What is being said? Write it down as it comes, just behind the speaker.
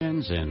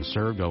onions and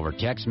served over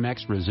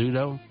Tex-Mex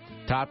risotto,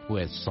 topped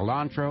with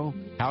cilantro,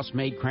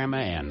 house-made crema,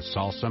 and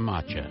salsa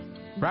matcha.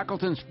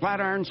 Frackleton's Flat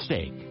Iron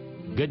Steak.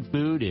 Good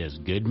food is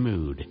good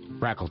mood.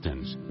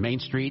 Frackleton's, Main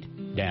Street,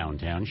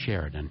 downtown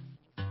Sheridan.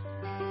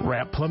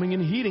 Rapp Plumbing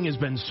and Heating has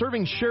been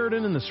serving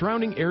Sheridan and the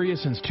surrounding area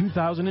since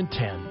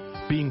 2010.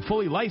 Being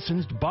fully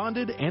licensed,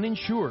 bonded, and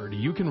insured,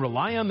 you can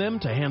rely on them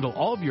to handle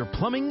all of your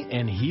plumbing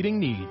and heating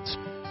needs.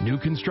 New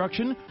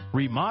construction,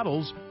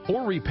 remodels,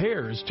 or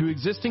repairs to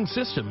existing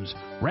systems,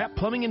 Rapp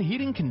Plumbing and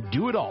Heating can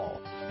do it all,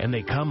 and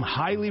they come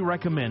highly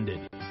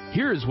recommended.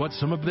 Here's what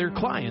some of their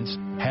clients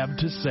have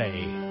to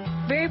say.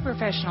 Very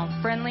professional,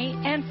 friendly,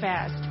 and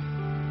fast.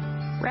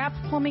 Rapp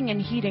Plumbing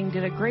and Heating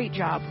did a great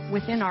job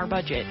within our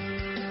budget.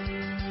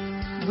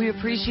 We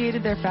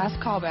appreciated their fast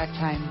callback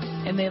time,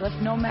 and they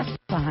left no mess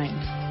behind.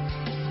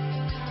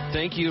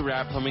 Thank you,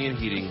 Rapp Plumbing and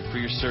Heating, for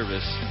your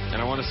service,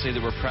 and I want to say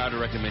that we're proud to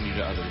recommend you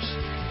to others.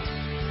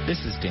 This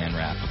is Dan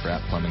Rapp of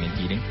Rapp Plumbing and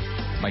Heating.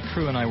 My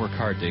crew and I work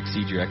hard to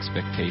exceed your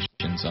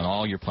expectations on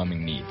all your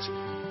plumbing needs.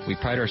 We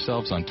pride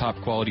ourselves on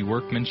top quality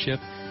workmanship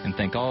and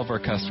thank all of our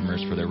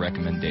customers for their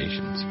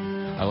recommendations.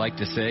 I like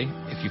to say,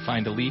 if you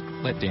find a leak,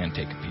 let Dan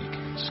take a peek.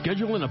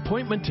 Schedule an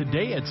appointment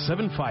today at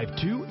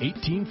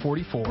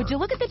 752-1844. Would you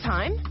look at the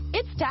time?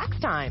 It's tax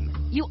time.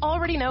 You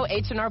already know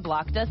H&R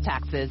Block does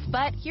taxes,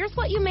 but here's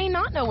what you may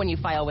not know when you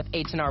file with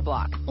H&R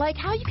Block, like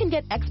how you can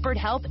get expert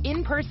help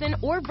in person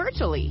or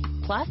virtually.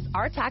 Plus,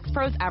 our tax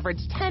pros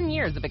average 10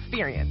 years of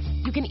experience.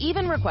 You can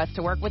even request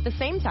to work with the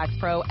same tax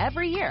pro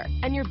every year,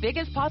 and your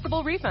biggest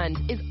possible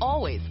refund is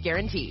always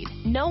guaranteed.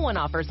 No one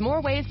offers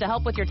more ways to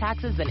help with your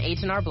taxes than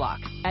H&R Block.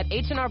 At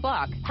H&R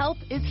Block, help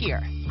is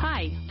here.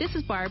 Hi, this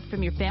is Barb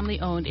from your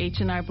family-owned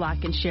H&R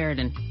Block in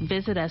Sheridan.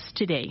 Visit us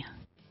today.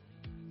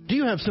 Do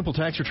you have simple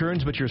tax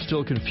returns but you're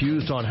still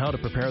confused on how to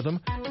prepare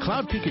them?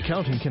 Cloud Peak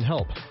Accounting can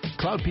help.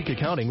 Cloud Peak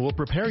Accounting will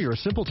prepare your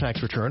simple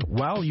tax return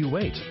while you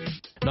wait.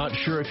 Not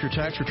sure if your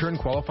tax return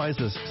qualifies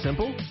as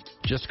simple?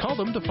 Just call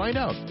them to find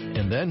out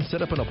and then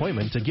set up an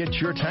appointment to get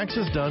your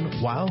taxes done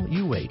while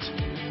you wait.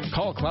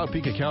 Call Cloud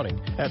Peak Accounting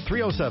at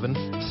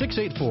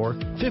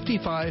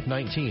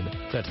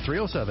 307-684-5519. That's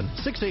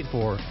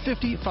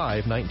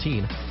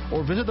 307-684-5519.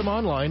 Or visit them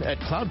online at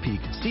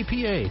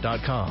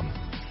cloudpeakcpa.com.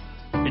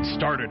 It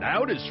started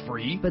out as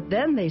free, but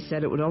then they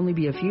said it would only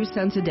be a few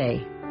cents a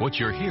day. What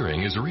you're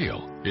hearing is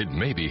real. It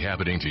may be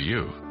happening to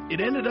you. It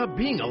ended up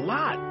being a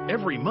lot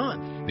every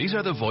month. These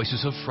are the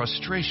voices of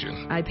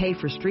frustration. I pay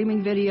for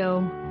streaming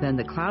video, then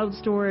the cloud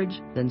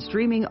storage, then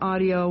streaming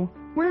audio.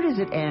 Where does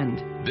it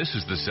end? This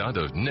is the sound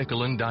of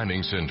nickel and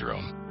diming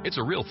syndrome. It's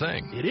a real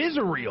thing. It is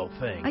a real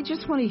thing. I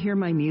just want to hear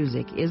my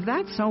music. Is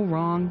that so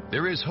wrong?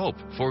 There is hope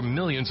for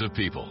millions of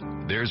people.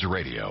 There's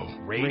radio.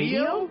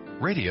 Radio?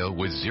 Radio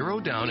with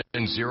 $0 down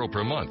and $0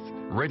 per month.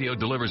 Radio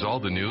delivers all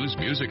the news,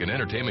 music, and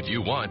entertainment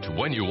you want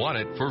when you want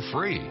it for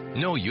free.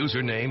 No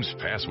usernames,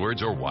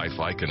 passwords, or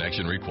Wi-Fi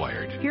connection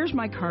required. Here's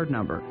my card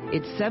number.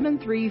 It's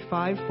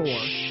 7354.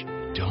 Shh.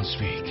 Don't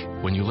speak.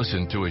 When you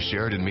listen to a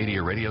Sheridan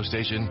Media radio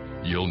station,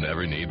 you'll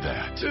never need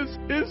that. This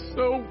is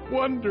so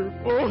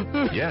wonderful.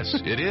 Yes,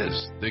 it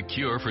is. The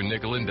cure for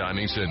nickel and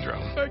diming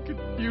syndrome. I could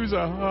use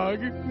a hug.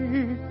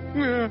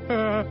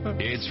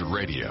 It's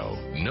radio.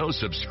 No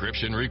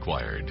subscription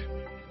required.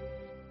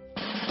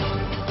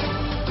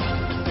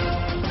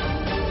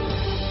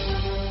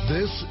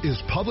 This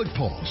is Public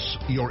Pulse,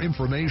 your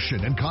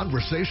information and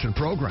conversation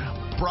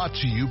program, brought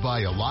to you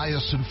by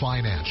Eliason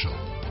Financial.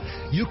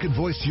 You can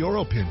voice your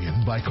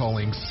opinion by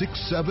calling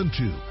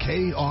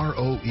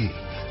 672-KROE.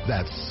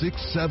 That's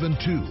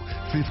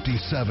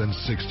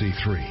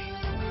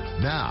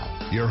 672-5763. Now,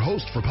 your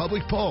host for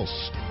Public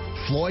Pulse,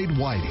 Floyd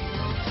Whiting.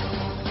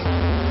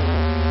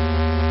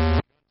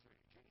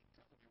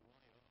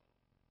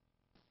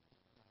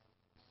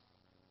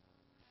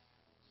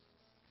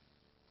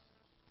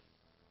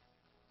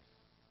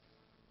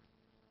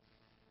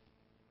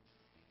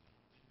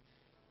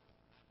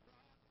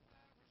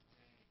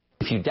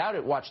 If you doubt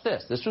it, watch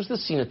this. This was the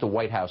scene at the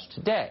White House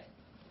today.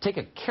 Take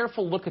a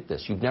careful look at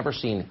this. You've never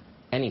seen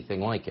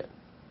anything like it.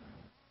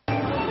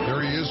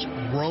 There he is,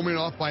 roaming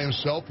off by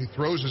himself. He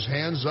throws his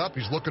hands up.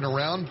 He's looking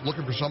around,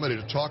 looking for somebody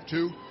to talk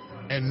to,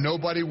 and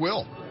nobody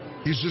will.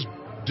 He's just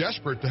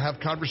desperate to have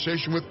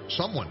conversation with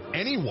someone,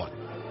 anyone.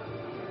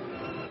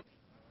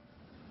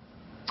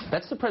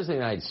 That's the President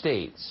of the United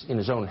States in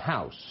his own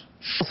house.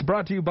 It's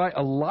brought to you by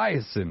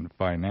Eliason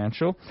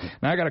Financial.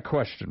 Now, I got a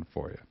question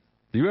for you.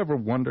 Do you ever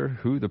wonder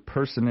who the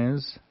person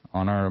is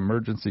on our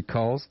emergency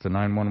calls to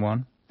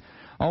 911?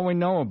 All we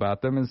know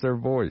about them is their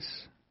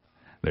voice.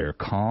 They're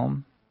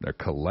calm, they're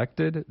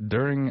collected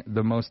during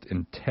the most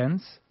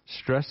intense,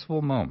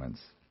 stressful moments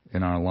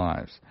in our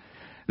lives.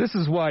 This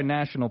is why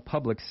National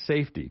Public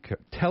Safety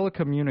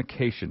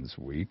Telecommunications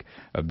Week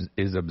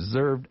is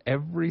observed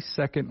every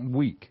second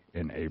week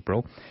in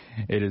April.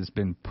 It has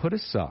been put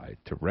aside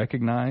to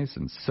recognize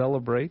and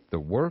celebrate the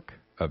work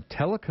of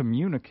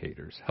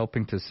telecommunicators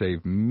helping to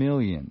save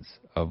millions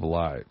of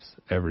lives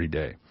every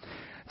day.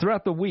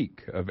 Throughout the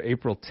week of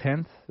April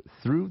 10th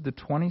through the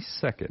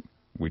 22nd,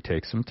 we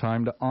take some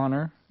time to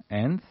honor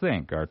and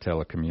thank our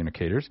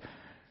telecommunicators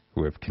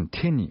who have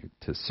continued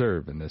to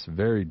serve in this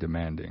very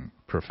demanding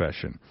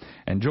profession.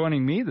 And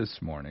joining me this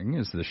morning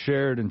is the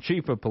Sheridan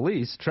Chief of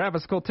Police,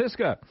 Travis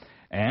Koltiska,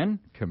 and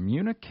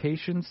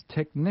Communications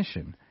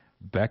Technician,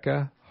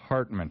 Becca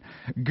Hartman.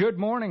 Good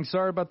morning.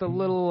 Sorry about the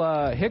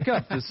little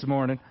hiccup this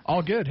morning.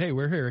 All good. Hey,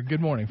 we're here.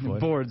 Good morning, Floyd.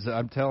 Boards,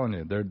 I'm telling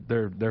you,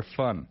 they're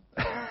fun.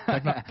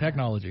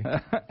 Technology.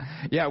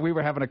 Yeah, we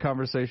were having a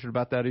conversation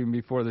about that even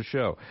before the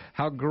show.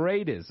 How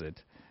great is it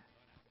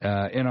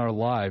in our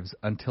lives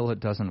until it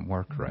doesn't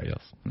work right?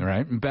 Yes.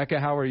 Right? Becca,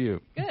 how are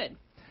you? Good.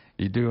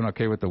 You doing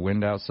okay with the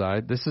wind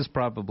outside? This is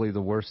probably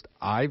the worst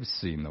I've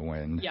seen the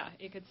wind. Yeah,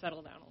 it could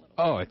settle down a little.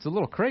 Oh, it's a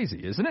little crazy,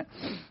 isn't it?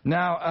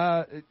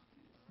 Now,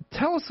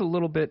 tell us a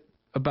little bit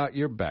about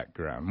your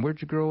background.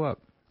 Where'd you grow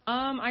up?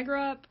 I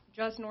grew up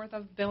just north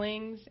of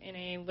Billings in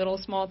a little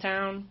small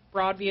town,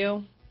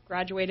 Broadview.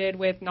 Graduated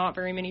with not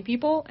very many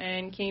people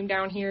and came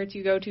down here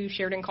to go to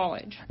Sheridan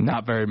College.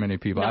 Not very many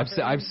people.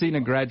 I've seen a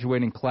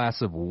graduating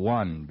class of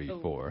 1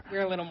 before.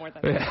 We're a little more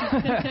than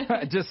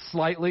that. Just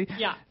slightly?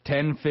 Yeah.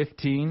 10,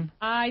 15?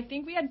 I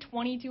think we had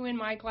 22 in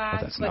my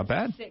class, that's not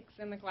bad. 6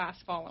 in the class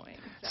following.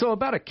 So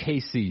about a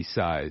KC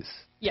size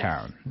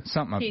town,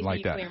 something KC,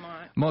 like that.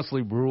 Claremont.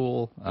 Mostly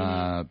rural,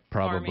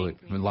 probably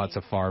lots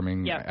of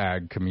farming,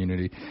 ag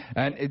community.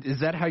 And is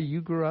that how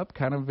you grew up,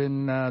 kind of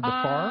in the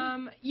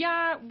farm?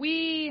 Yeah,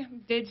 we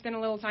did spend a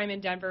little time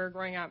in Denver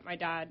growing up. My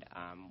dad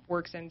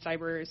works in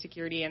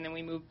cybersecurity, and then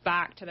we moved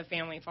back to the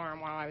family farm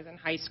while I was in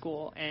high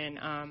school. And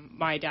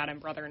my dad and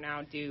brother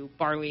now do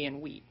barley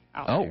and wheat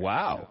out there. Oh,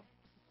 wow. So.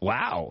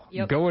 Wow.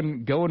 Yep.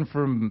 Going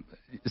from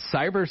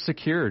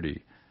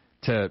cybersecurity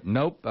to,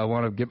 nope, I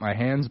want to get my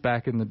hands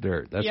back in the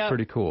dirt. That's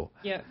pretty cool.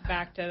 Yep,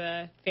 back to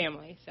the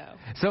family.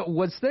 So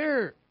was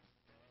there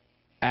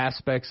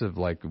aspects of,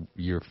 like,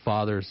 your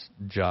father's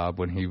job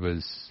when he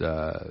was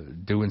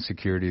doing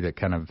security that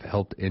kind of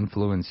helped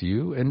influence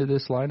you into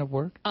this line of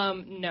work?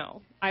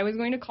 No. I was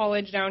going to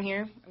college down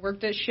here. I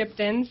worked at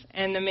Shipton's,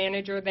 and the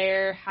manager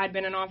there had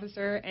been an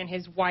officer, and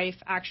his wife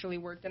actually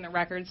worked in the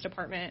records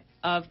department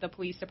of the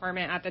police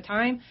department at the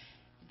time.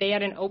 They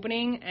had an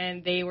opening,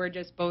 and they were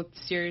just both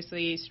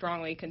seriously,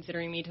 strongly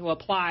considering me to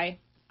apply.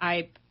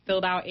 I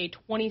filled out a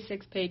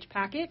 26-page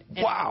packet,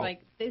 and I was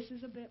like, this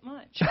is a bit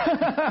much.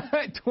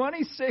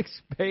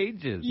 26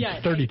 pages? Yeah.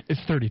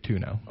 It's 32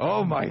 now.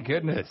 Oh, my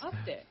goodness.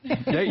 Upped it.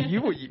 Yeah,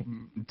 you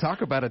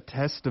talk about a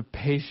test of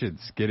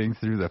patience getting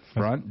through the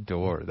front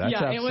door. That's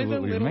absolutely amazing. Yeah,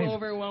 it was a little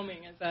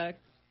overwhelming as a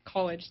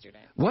college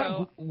student.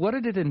 What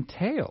did it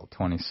entail,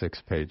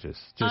 26 pages?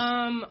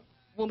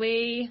 Well,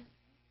 they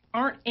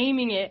aren't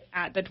aiming it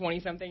at the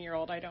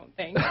 20-something-year-old, I don't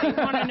think. They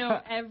want to know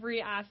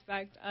every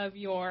aspect of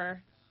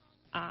your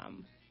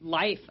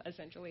life,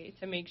 essentially,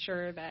 to make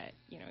sure that,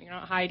 you're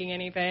not hiding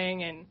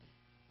anything. And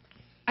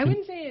I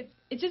wouldn't say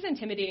it's just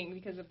intimidating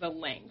because of the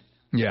length.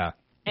 Yeah.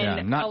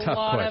 And not tough a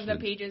lot questions. of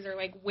the pages are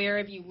like, where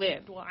have you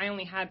lived? Well, I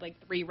only had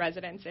 3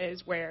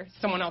 residences where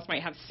someone else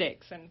might have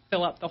 6 and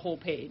fill up the whole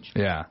page.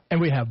 Yeah.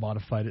 And we have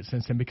modified it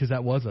since then because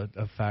that was a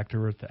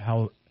factor with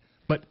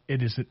but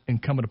it is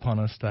incumbent upon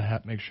us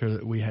to make sure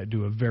that we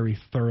do a very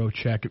thorough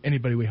check. If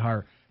anybody we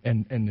hire,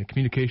 and the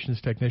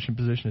communications technician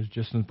position is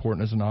just as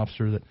important as an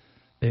officer, that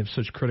they have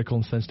such critical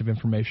and sensitive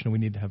information. We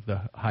need to have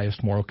the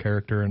highest moral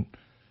character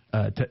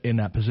in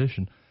that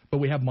position. But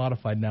we have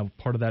modified now.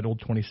 Part of that old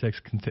 26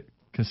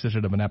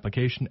 consisted of an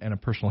application and a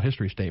personal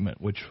history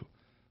statement, which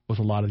was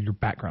a lot of your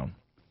background.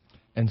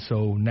 And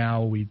so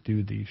now we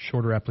do the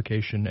shorter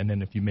application, and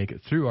then if you make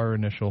it through our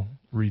initial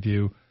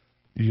review,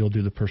 you'll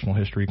do the personal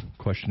history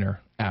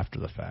questionnaire after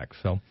the fact.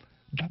 So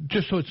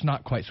just so it's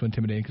not quite so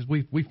intimidating, because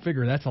we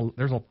figure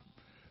there's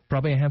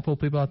probably a handful of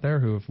people out there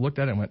who have looked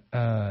at it and went,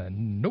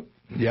 nope.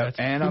 Yep,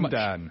 and I'm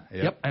done.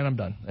 Yep, and I'm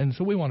done. And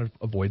so we want to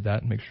avoid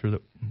that and make sure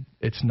that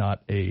it's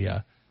not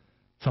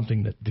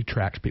something that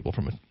detracts people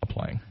from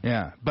applying.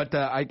 Yeah, but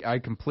I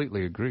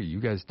completely agree. You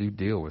guys do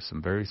deal with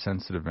some very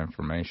sensitive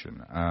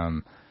information.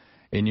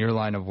 In your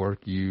line of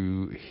work,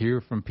 you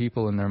hear from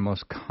people in their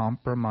most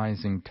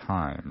compromising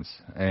times.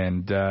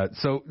 And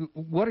so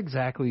what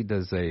exactly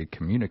does a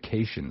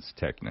communications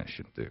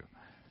technician do?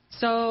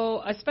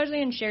 So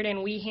especially in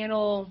Sheridan, we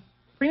handle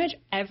pretty much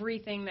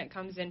everything that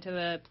comes into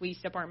the police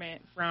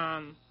department,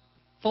 from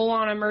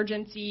full-on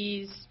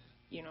emergencies,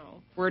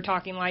 we're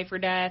talking life or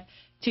death,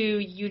 to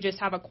you just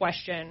have a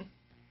question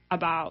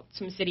about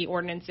some city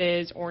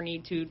ordinances or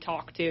need to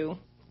talk to,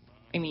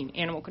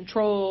 animal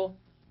control,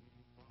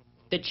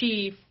 the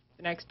chief,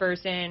 the next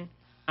person.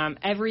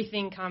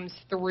 Everything comes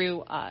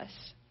through us.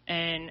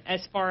 And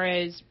as far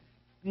as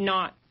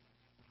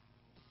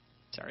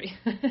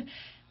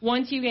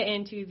once you get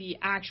into the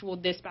actual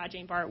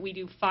dispatching part, we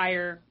do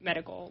fire,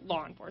 medical,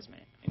 law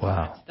enforcement.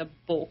 Wow. That's the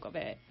bulk of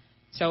it.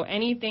 So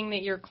anything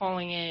that you're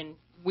calling in,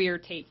 we're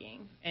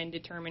taking and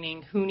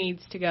determining who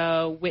needs to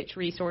go, which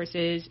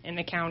resources in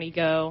the county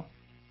go.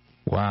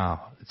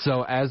 Wow.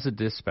 So as a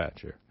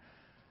dispatcher,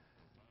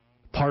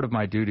 part of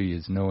my duty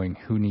is knowing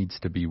who needs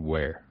to be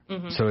where.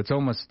 Mm-hmm. So it's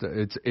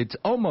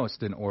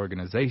almost an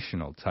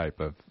organizational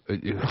type of.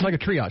 It's like a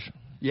triage.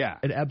 Yeah.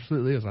 It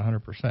absolutely is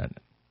 100%.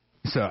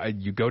 So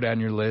you go down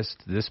your list.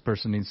 This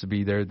person needs to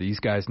be there. These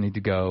guys need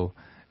to go,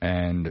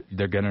 and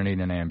they're going to need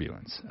an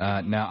ambulance.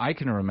 Now, I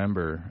can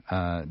remember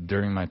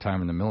during my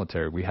time in the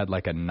military, we had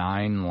like a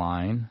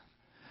 9-line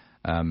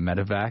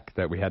medevac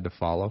that we had to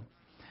follow,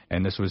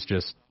 and this was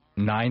just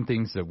 9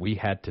 things that we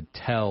had to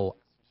tell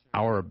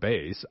our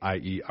base,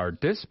 i.e. our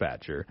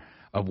dispatcher,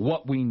 of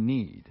what we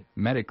need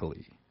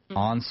medically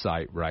on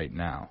site right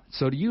now.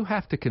 So do you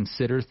have to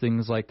consider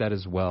things like that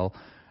as well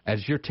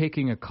as you're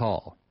taking a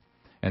call?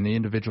 And the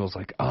individual's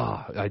like,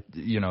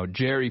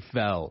 Jerry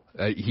fell.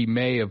 He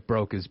may have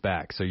broke his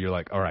back. So you're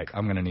like, all right,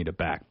 I'm going to need a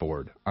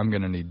backboard. I'm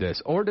going to need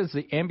this. Or does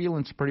the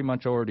ambulance pretty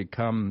much already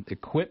come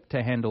equipped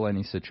to handle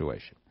any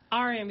situation?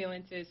 Our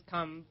ambulances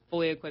come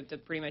fully equipped to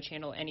pretty much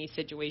handle any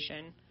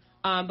situation.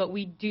 But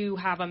we do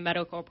have a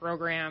medical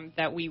program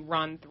that we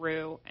run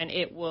through, and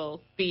it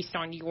will, based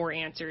on your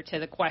answer to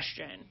the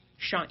question,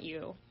 shunt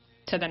you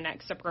to the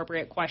next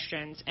appropriate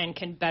questions and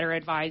can better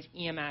advise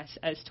EMS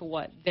as to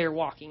what they're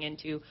walking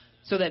into,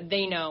 so that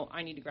they know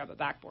I need to grab a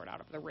backboard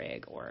out of the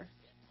rig or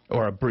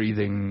a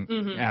breathing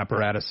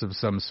apparatus of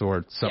some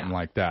sort, something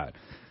like that,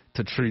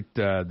 to treat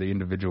the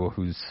individual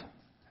who's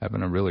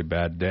having a really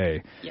bad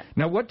day. Yeah.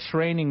 Now, what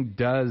training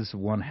does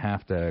one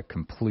have to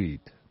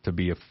complete to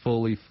be a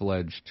fully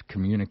fledged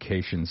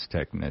communications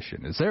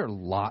technician? Is there a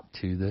lot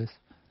to this?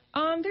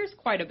 There's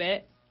quite a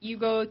bit. You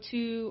go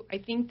to, I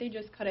think they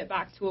just cut it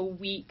back to a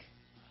week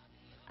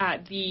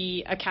at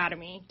the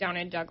academy down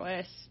in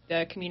Douglas,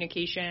 the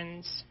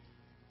communications.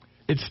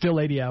 It's still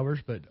 80 hours,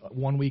 but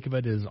 1 week of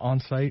it is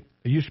on-site.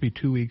 It used to be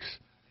 2 weeks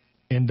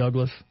in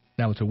Douglas.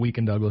 Now it's a week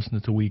in Douglas, and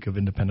it's a week of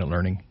independent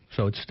learning.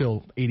 So it's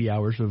still 80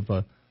 hours of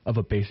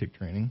a basic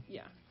training.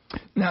 Yeah.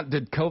 Now,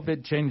 did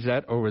COVID change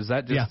that, or was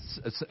that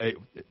just...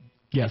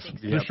 Yes.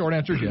 The short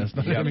answer is yes.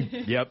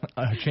 Yep.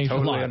 Changed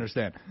totally a lot.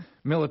 Understand.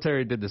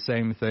 Military did the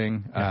same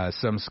thing.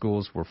 Some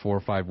schools were 4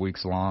 or 5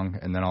 weeks long,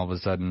 and then all of a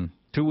sudden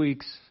 2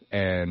 weeks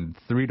and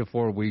 3 to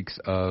 4 weeks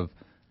of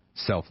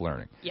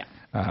self-learning. Yeah.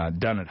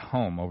 Done at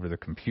home over the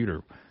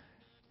computer.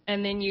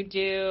 And then you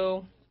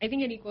do, I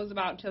think it equals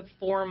about to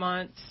 4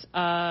 months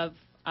of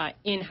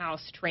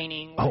in-house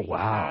training. Where you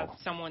have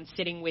someone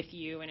sitting with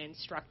you and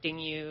instructing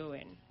you,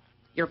 and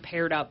you're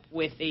paired up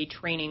with a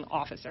training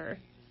officer.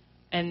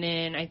 And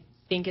then I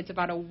think it's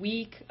about a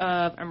week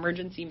of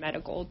emergency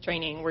medical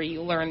training where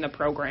you learn the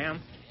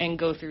program and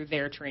go through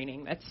their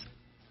training. That's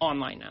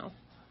online now.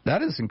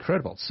 That is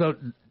incredible. So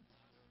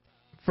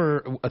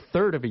for a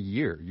third of a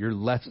year, you're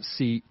left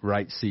seat,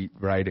 right seat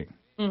riding.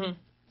 Mm-hmm.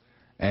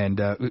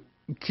 And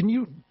can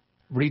you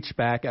reach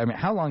back? I mean,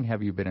 how long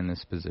have you been in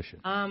this position?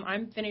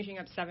 I'm finishing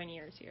up 7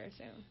 years here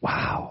soon.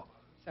 Wow.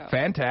 So,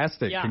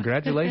 fantastic. Yeah.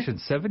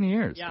 Congratulations. 7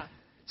 years. Yeah.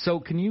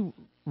 So can you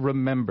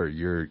remember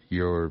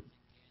your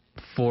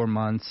 4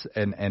 months,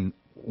 and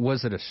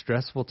was it a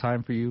stressful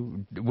time for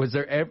you? Was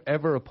there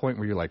ever a point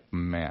where you're like,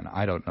 man,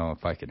 I don't know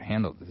if I can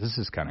handle this. This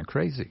is kind of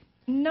crazy.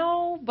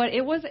 No, but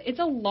it's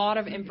a lot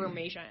of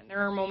information.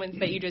 There are moments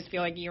that you just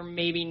feel like you're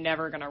maybe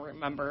never going to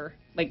remember.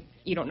 Like,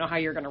 you don't know how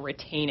you're going to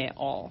retain it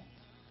all.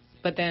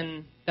 But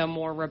then the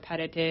more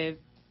repetitive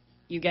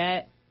you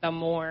get, the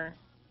more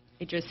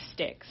it just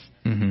sticks.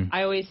 Mm-hmm.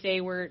 I always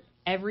say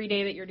every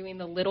day that you're doing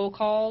the little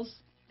calls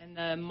and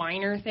the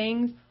minor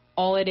things,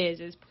 all it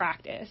is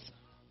practice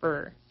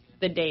for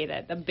the day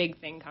that the big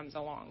thing comes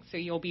along. So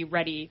you'll be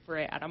ready for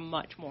it at a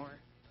much more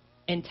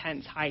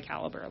intense,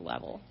 high-caliber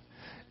level.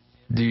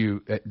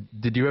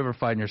 Did you ever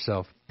find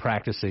yourself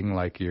practicing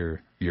like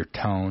your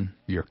tone,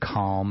 your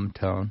calm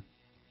tone?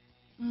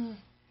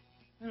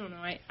 I don't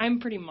know. I'm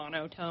pretty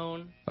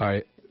monotone. All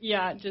right.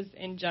 Yeah, just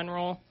in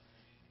general.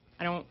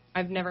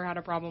 I've never had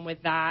a problem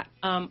with that.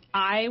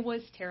 I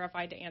was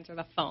terrified to answer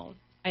the phone.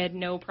 I had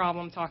no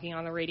problem talking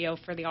on the radio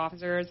for the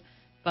officers,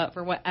 but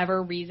for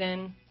whatever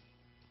reason,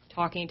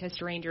 talking to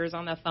strangers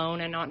on the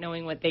phone and not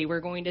knowing what they were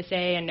going to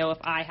say and know if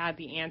I had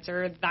the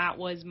answer, that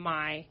was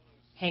my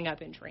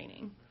hang-up in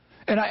training.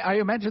 And I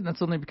imagine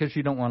that's only because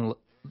you don't want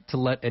to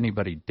let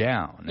anybody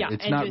down. Yeah,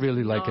 it's not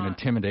really like an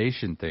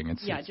intimidation thing.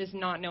 It's just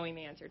not knowing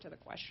the answer to the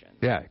question.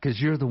 Yeah, because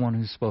you're the one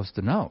who's supposed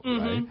to know,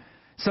 right?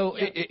 So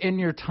in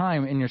your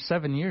time, in your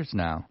 7 years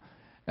now,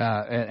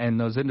 and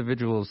those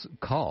individuals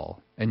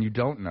call and you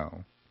don't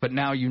know, but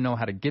now you know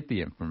how to get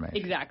the information.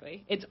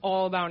 Exactly. It's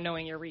all about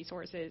knowing your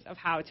resources of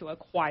how to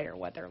acquire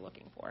what they're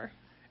looking for.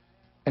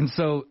 And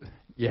so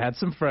you had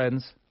some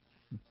friends.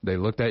 They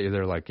looked at you.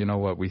 They're like, you know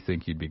what? We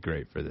think you'd be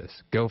great for this.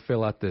 Go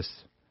fill out this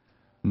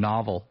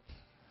novel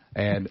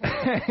and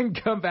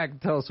come back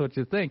and tell us what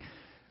you think.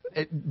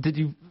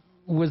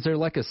 Was there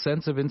like a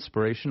sense of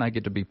inspiration? I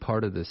get to be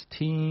part of this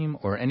team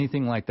or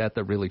anything like that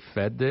really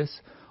fed this?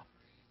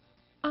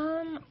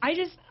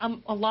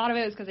 A lot of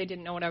it was because I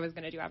didn't know what I was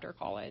going to do after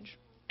college.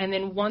 And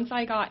then once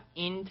I got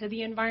into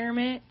the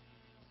environment,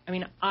 I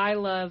mean, I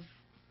love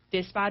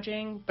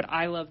dispatching, but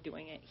I love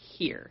doing it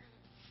here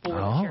for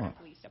the Sheridan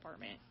Police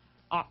Department.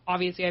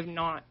 Obviously, I've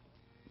not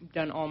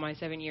done all my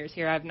 7 years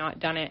here. I've not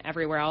done it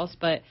everywhere else.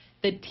 But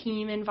the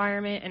team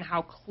environment and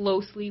how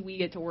closely we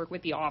get to work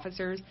with the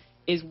officers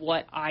is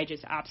what I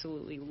just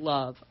absolutely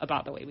love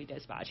about the way we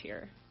dispatch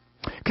here.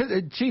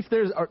 Chief,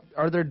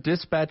 are there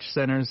dispatch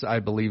centers, I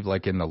believe,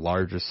 like in the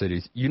larger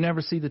cities? You never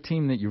see the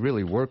team that you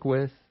really work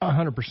with?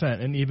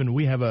 100%. And even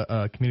we have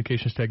a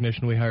communications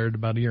technician we hired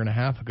about a year and a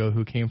half ago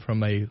who came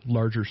from a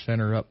larger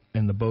center up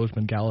in the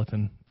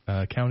Bozeman-Gallatin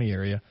County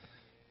area.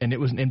 And it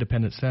was an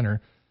independent center.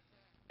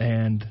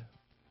 And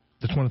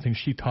that's one of the things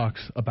she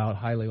talks about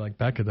highly, like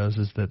Becca does,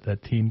 is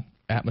that team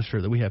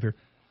atmosphere that we have here.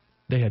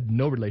 They had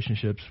no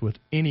relationships with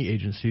any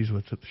agencies,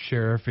 with the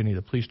sheriff, any of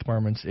the police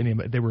departments.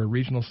 They were a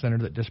regional center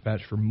that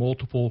dispatched for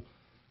multiple.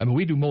 I mean,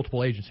 we do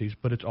multiple agencies,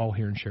 but it's all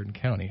here in Sheridan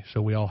County,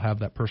 so we all have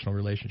that personal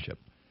relationship.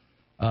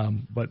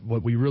 But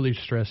what we really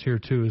stress here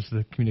too is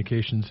the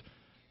communications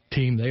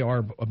team.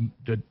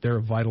 They're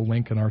a vital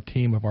link in our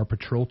team, of our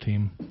patrol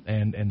team,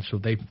 and so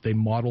they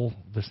model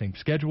the same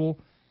schedule,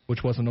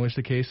 which wasn't always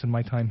the case in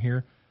my time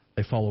here.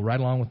 They follow right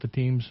along with the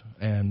teams,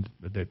 and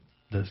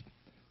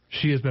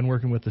Becca's been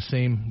working with the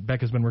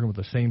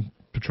same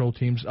patrol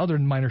teams, other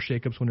than minor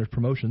shakeups when there's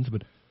promotions,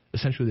 but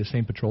essentially the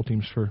same patrol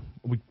teams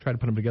we try to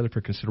put them together for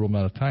a considerable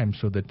amount of time,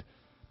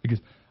 because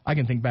I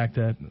can think back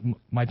to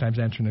my times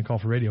answering the call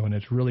for radio, and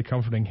it's really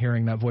comforting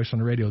hearing that voice on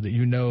the radio that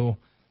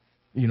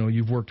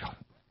you've worked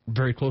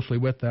very closely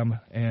with them,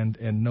 and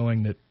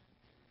knowing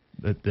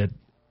that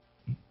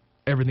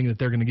everything that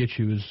they're going to get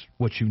you is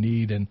what you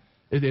need, and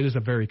it is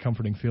a very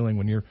comforting feeling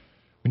when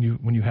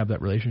you have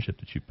that relationship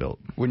that you've built.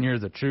 When you're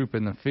the troop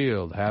in the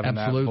field, having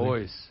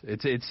Absolutely. that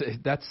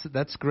voice,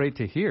 that's great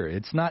to hear.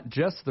 It's not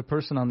just the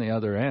person on the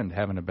other end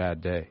having a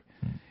bad day.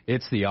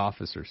 It's the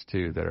officers,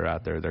 too, that are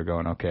out there. They're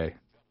going, okay,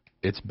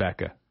 it's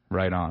Becca.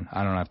 Right on.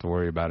 I don't have to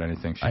worry about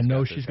anything. I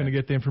know she's going to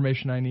get the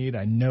information I need.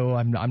 I know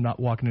I'm not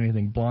walking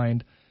anything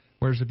blind.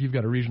 Whereas if you've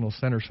got a regional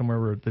center somewhere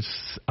where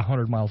it's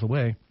 100 miles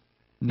away,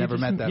 never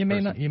met that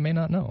person. You may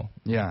not know.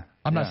 Yeah.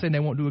 I'm not saying they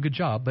won't do a good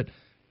job, but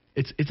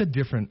it's a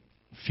different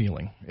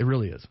feeling. It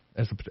really is,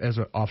 as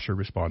an officer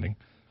responding,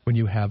 when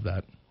you have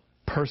that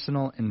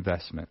personal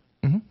investment.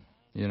 Mm-hmm.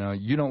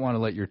 You don't want to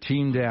let your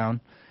team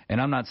down.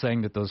 And I'm not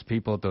saying that those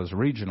people at those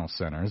regional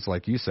centers,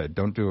 like you said,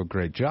 don't do a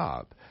great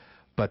job,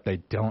 but they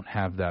don't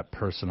have that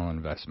personal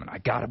investment. I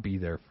got to be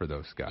there for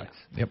those guys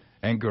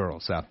and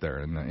girls out there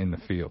in the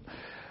field.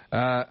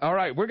 All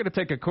right, we're going to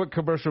take a quick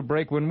commercial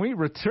break. When we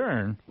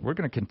return, we're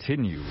going to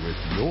continue with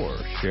your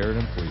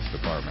Sheridan Police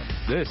Department.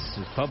 This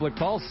is Public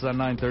Pulse on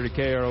 930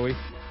 KROE,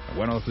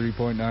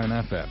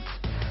 103.9 FM,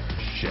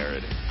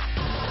 Sheridan.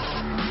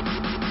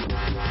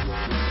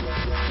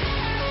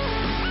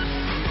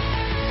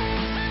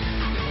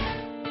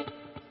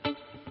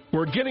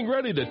 We're getting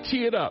ready to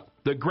tee it up.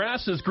 The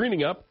grass is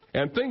greening up,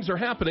 and things are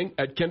happening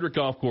at Kendrick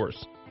Golf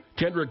Course.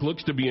 Kendrick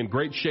looks to be in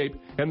great shape,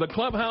 and the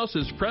clubhouse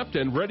is prepped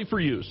and ready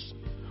for use.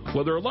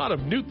 While there are a lot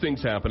of new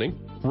things happening,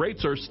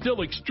 rates are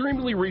still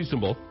extremely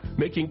reasonable,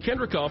 making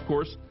Kendrick Golf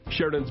Course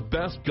Sheridan's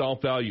best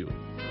golf value.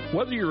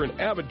 Whether you're an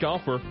avid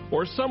golfer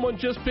or someone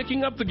just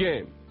picking up the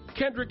game,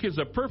 Kendrick is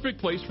a perfect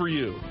place for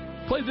you.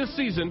 Play this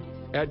season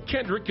at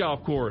Kendrick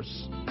Golf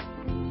Course.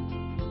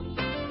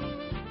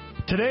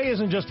 Today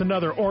isn't just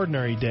another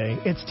ordinary day.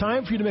 It's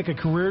time for you to make a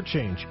career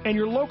change. And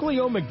your locally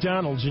owned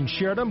McDonald's in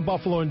Sheridan,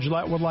 Buffalo, and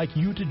Gillette would like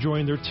you to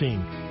join their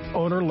team.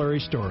 Owner Larry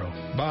Storo.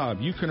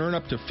 Bob, you can earn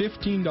up to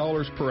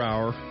 $15 per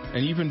hour,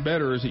 and even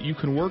better is that you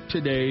can work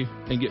today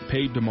and get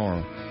paid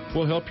tomorrow.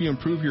 We'll help you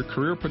improve your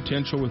career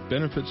potential with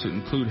benefits that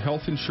include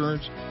health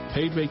insurance,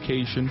 paid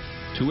vacation,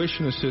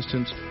 tuition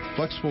assistance,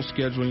 flexible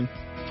scheduling,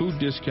 food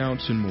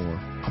discounts, and more.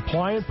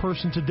 Apply in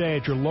person today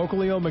at your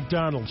locally owned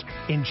McDonald's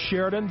in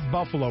Sheridan,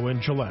 Buffalo,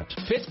 and Gillette.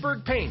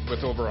 Pittsburgh Paint,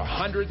 with over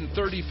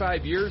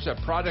 135 years of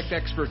product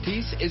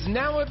expertise, is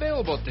now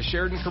available at the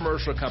Sheridan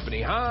Commercial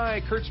Company.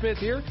 Hi, Kurt Smith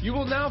here. You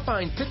will now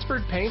find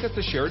Pittsburgh Paint at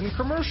the Sheridan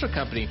Commercial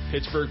Company.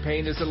 Pittsburgh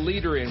Paint is a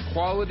leader in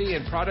quality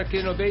and product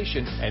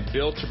innovation and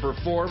built to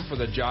perform for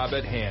the job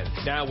at hand.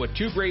 Now with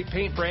two great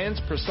paint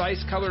brands,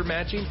 precise color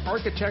matching,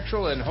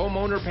 architectural and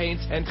homeowner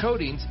paints and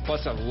coatings,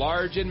 plus a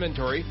large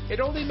inventory,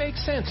 it only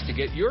makes sense to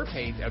get your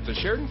paint at the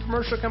Sheridan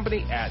Commercial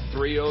Company at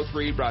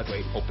 303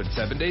 Broadway. Open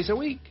 7 days a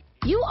week.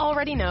 You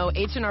already know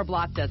H&R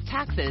Block does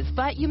taxes,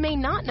 but you may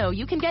not know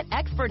you can get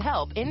expert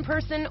help in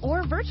person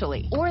or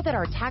virtually, or that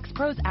our tax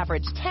pros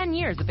average 10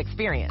 years of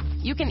experience.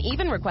 You can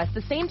even request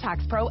the same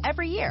tax pro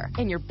every year,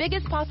 and your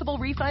biggest possible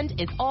refund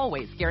is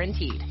always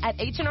guaranteed. At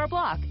H&R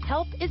Block,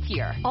 help is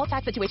here. All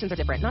tax situations are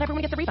different. Not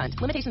everyone gets a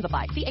refund. Limitations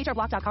apply. See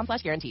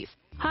hrblock.com/guarantees.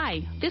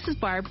 Hi, this is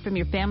Barb from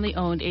your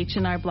family-owned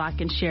H&R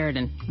Block in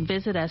Sheridan.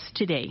 Visit us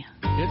today.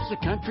 It's the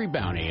Country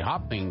Bounty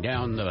hopping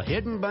down the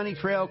Hidden Bunny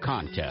Trail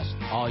contest.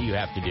 All you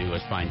have to do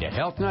is find a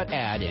Health Nut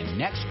ad in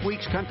next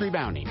week's Country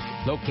Bounty.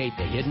 Locate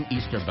the Hidden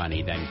Easter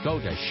Bunny, then go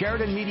to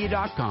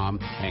SheridanMedia.com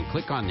and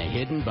click on the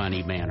Hidden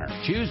Bunny banner.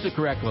 Choose the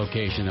correct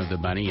location of the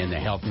bunny in the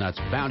Health Nuts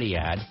Bounty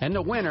ad, and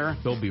the winner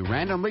will be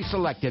randomly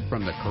selected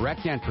from the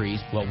correct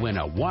entries will win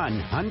a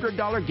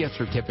 $100 gift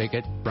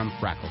certificate from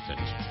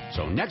Frackleton's.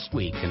 So next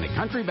week in the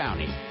Country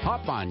Bounty,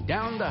 hop on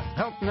down the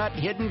Health Nut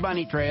Hidden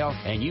Bunny Trail,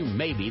 and you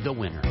may be the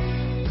winner.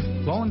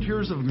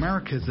 Volunteers of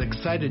America is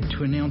excited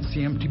to announce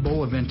the Empty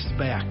Bowl event is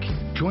back.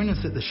 Join us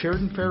at the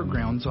Sheridan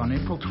Fairgrounds on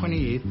April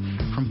 28th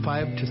from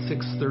 5 to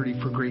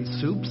 6:30 for great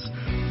soups,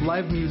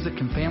 live music,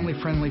 and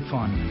family-friendly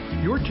fun.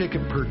 Your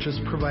ticket purchase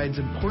provides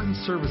important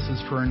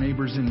services for our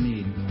neighbors in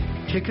need.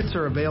 Tickets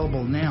are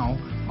available now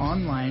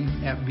online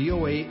at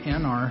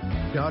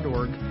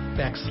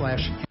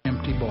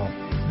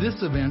voanr.org/emptyball.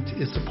 This event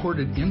is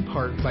supported in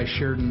part by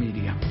Sheridan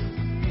Media.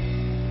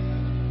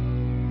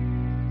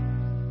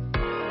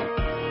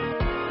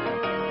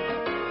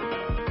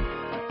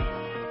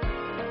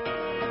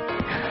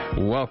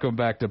 Welcome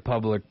back to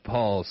Public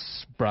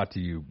Pulse, brought to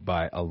you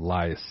by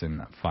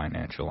Eliason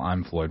Financial.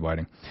 I'm Floyd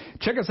Whiting.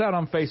 Check us out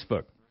on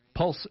Facebook.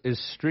 Pulse is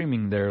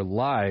streaming there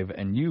live,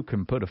 and you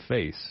can put a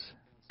face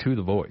to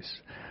the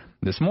voice.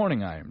 This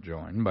morning I am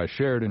joined by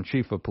Sheridan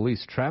Chief of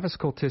Police Travis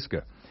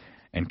Koltiska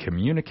and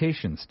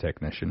Communications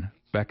Technician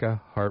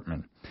Becca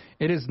Hartman.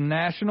 It is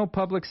National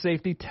Public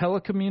Safety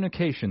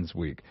Telecommunications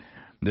Week.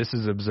 This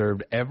is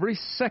observed every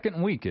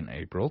second week in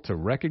April to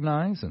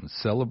recognize and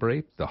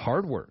celebrate the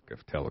hard work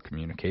of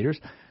telecommunicators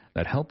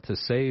that help to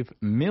save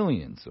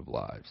millions of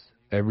lives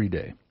every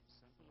day.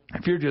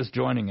 If you're just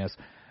joining us,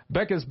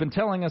 Becca's been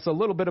telling us a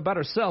little bit about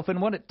herself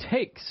and what it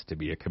takes to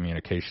be a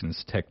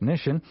communications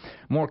technician,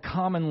 more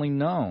commonly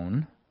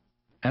known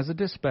as a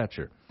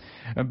dispatcher.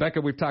 And Becca,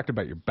 we've talked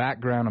about your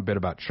background, a bit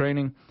about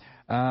training.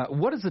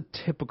 What does a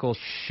typical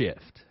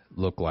shift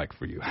look like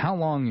for you? How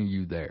long are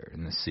you there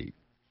in the seat?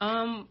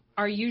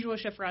 Our usual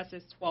shift for us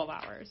is 12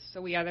 hours.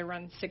 So we either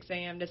run 6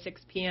 a.m. to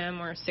 6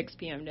 p.m. or 6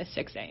 p.m. to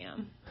 6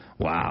 a.m.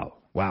 Wow,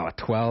 a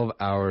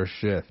 12-hour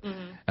shift.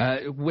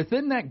 Mm-hmm.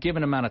 Within that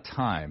given amount of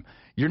time,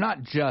 you're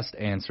not just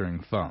answering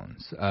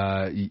phones.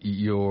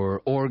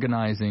 You're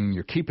organizing,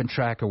 you're keeping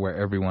track of where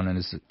everyone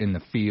is in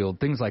the field,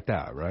 things like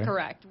that, right?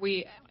 Correct.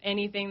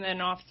 Anything that an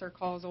officer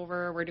calls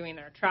over, we're doing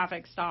their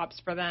traffic stops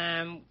for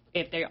them.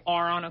 If they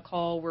are on a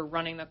call, we're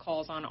running the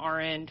calls on our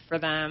end for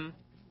them,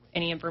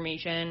 any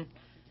information.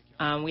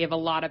 We have a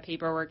lot of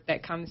paperwork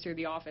that comes through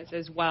the office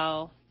as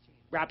well,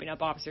 wrapping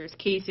up officers'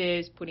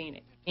 cases, putting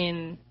it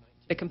in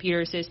the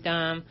computer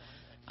system,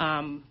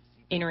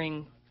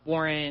 entering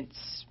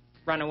warrants,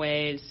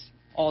 runaways,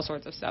 all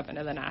sorts of stuff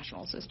into the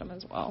national system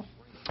as well.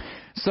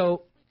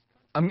 So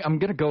I'm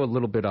going to go a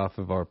little bit off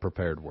of our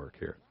prepared work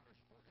here.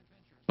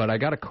 But I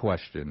got a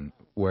question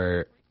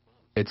where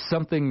it's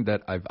something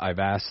that I've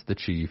asked the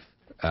chief,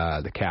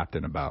 the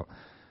captain about.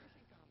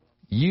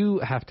 You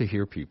have to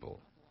hear people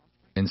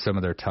in some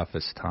of their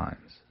toughest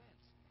times.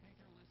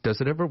 Does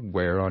it ever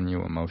wear on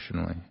you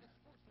emotionally?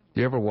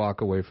 Do you ever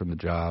walk away from the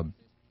job?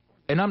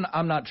 And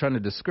I'm not trying to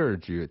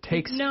discourage you.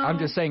 I'm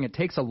just saying it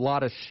takes a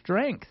lot of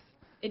strength.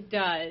 It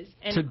does.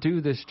 And to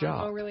do this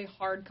job. I'm a really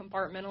hard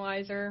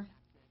compartmentalizer.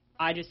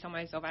 I just tell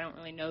myself I don't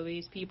really know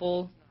these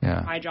people.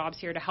 Yeah. My job's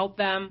here to help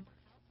them.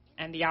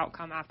 And the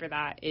outcome after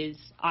that is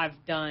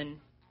I've done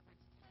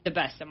the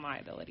best of my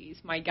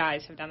abilities. My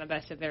guys have done the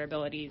best of their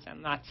abilities,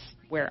 and that's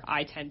where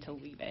I tend to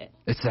leave it.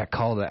 It's that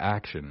call to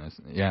action,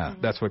 isn't it? Yeah,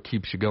 That's what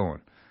keeps you going.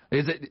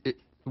 Is it,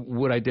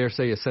 would I dare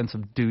say, a sense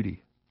of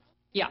duty?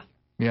 Yeah.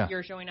 Yeah.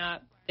 You're showing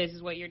up, this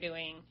is what you're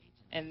doing,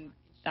 and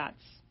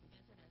that's...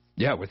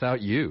 Yeah,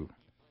 without you,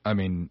 I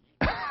mean,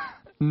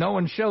 no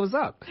one shows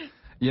up.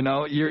 You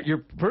know,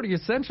 you're pretty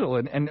essential.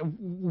 And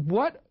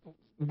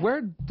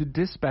where do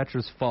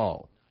dispatchers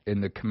fall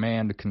in the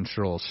command and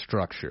control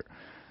structure?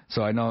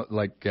 So I know,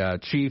 like,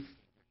 Chief,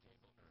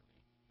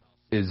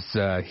 is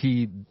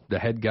he the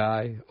head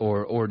guy,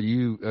 or do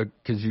you,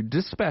 because you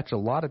dispatch a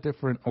lot of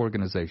different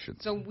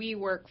organizations. So we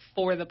work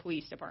for the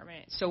police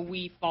department, so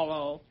we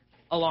follow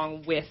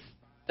along with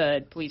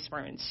the police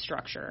department's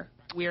structure.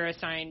 We're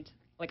assigned,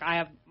 like, I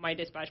have my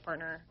dispatch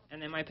partner and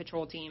then my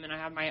patrol team, and I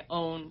have my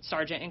own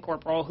sergeant and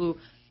corporal who,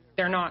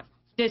 they're not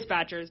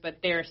dispatchers,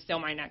 but they're still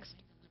my next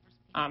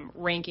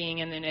ranking,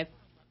 and then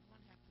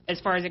as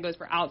far as it goes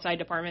for outside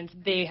departments,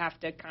 they have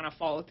to kind of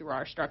follow through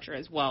our structure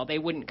as well. They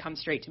wouldn't come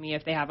straight to me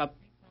if they have a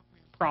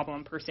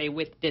problem, per se,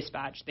 with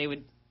dispatch. They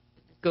would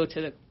go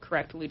to the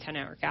correct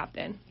lieutenant or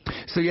captain.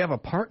 So you have a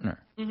partner,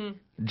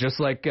 just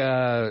like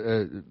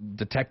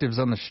detectives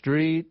on the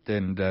street,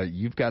 and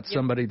you've got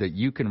somebody that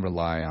you can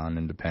rely on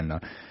and depend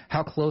on.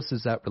 How close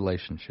is that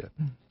relationship?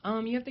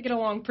 You have to get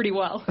along pretty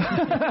well.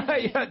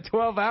 Yeah,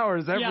 12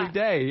 hours every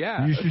day,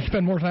 yeah. You should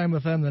spend more time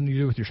with them than you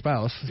do with your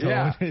spouse. So,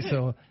 yeah.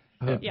 So...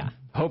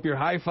 Hope you're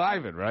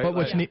high-fiving, right? But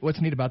what's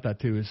neat about that,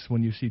 too, is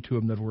when you see two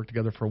of them that have worked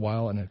together for a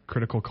while and a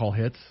critical call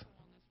hits,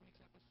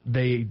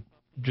 they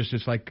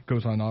just like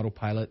goes on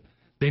autopilot.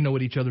 They know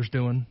what each other's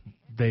doing.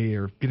 They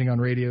are getting on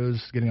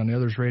radios, getting on the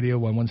other's radio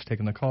when one's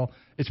taking the call.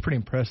 It's pretty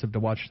impressive to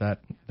watch that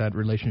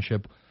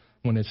relationship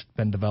when it's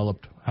been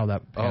developed, how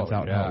that pans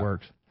out and how it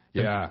works.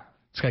 Yeah.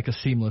 It's like a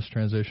seamless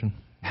transition.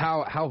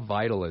 How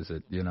vital is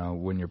it,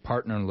 when your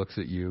partner looks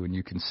at you and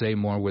you can say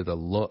more with a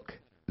look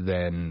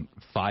than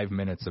 5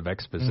 minutes of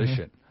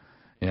exposition?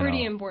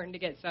 Pretty important to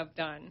get stuff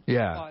done.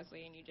 Yeah.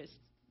 Flawlessly, and you just,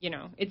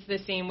 it's the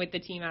same with the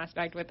team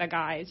aspect with the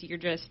guys. You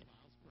just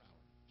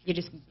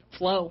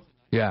flow.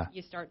 Yeah.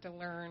 You start to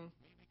learn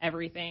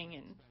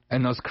everything.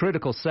 And those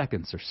critical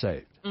seconds are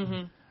saved,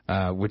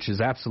 which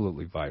is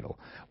absolutely vital.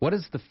 What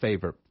is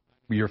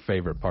your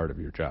favorite part of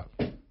your job?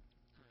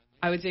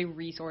 I would say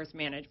resource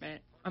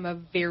management. I'm a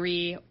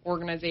very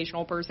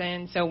organizational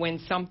person, so when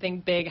something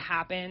big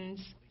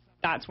happens,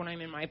 that's when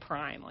I'm in my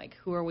prime. Like,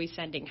 who are we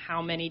sending?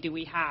 How many do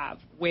we have?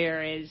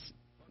 Where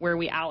are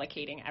we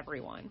allocating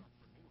everyone?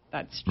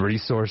 That's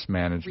resource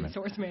management.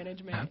 Resource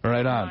management.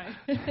 Right on.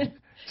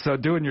 So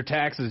doing your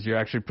taxes, you're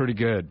actually pretty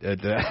good at.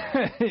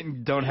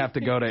 Don't have to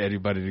go to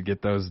anybody to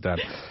get those done.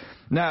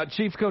 Now,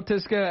 Chief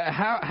Kotiska,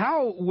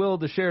 how will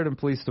the Sheridan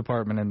Police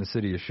Department and the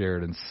City of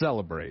Sheridan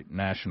celebrate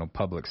National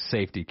Public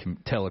Safety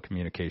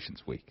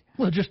Telecommunications Week?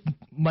 Well, just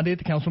Monday at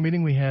the council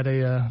meeting, we had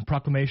a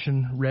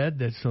proclamation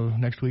read. So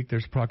next week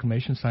there's a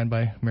proclamation signed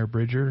by Mayor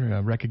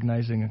Bridger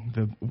recognizing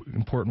the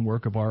important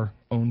work of our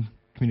own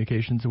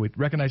communications. We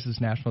recognize this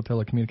National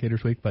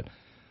Telecommunicators Week, but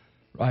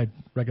I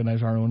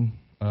recognize our own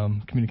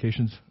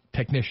communications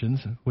technicians,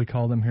 we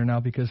call them here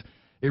now, because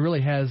it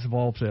really has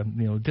evolved.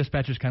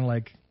 Dispatch is kind of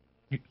like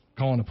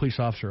calling a police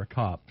officer a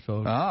cop.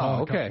 So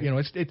okay.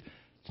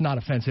 It's not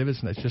offensive.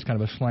 It's just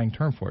kind of a slang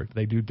term for it.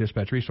 They do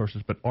dispatch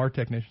resources, but our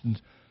technicians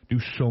do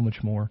so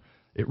much more.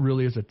 It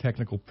really is a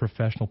technical,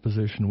 professional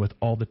position with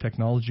all the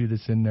technology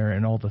that's in there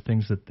and all the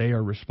things that they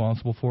are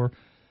responsible for.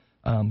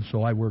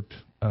 So I worked,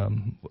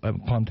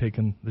 upon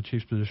taking the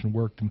chief's position,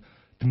 worked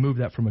to move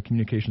that from a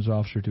communications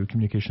officer to a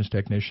communications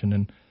technician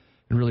and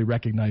really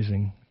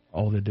recognizing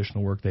all the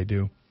additional work they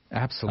do.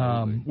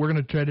 Absolutely. We're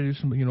going to try to do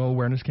some,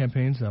 awareness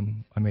campaigns.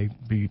 I may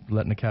be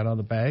letting the cat out of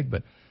the bag,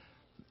 but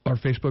our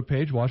Facebook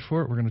page, watch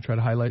for it. We're going to try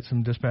to highlight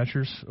some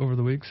dispatchers over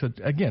the week. So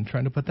again,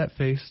 trying to put that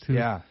face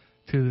to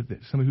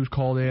somebody who's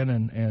called in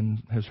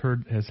and has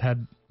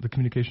had the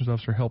communications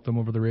officer help them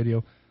over the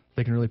radio.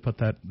 They can really put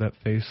that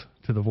face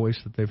to the voice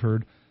that they've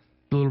heard,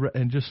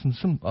 and just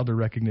some other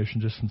recognition,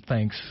 just some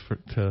thanks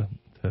to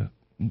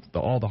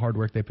all the hard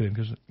work they put in.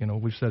 Because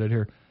we've said it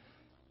here.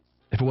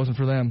 If it wasn't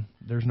for them,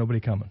 there's nobody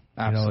coming.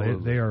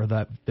 Absolutely. They are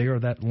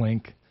that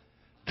link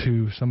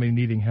to somebody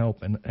needing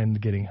help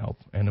and getting help.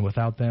 And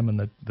without them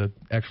and the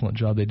excellent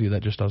job they do,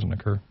 that just doesn't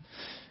occur.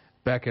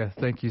 Becca,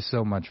 thank you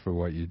so much for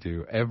what you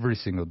do every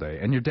single day.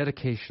 And your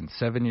dedication,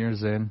 7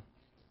 years in,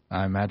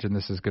 I imagine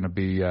this is going to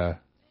be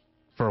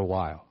for a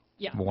while.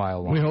 Yeah. A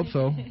while long. We hope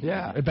so.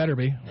 Yeah. It better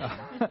be.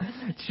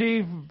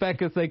 Chief,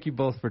 Becca, thank you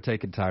both for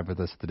taking time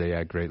with us today.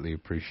 I greatly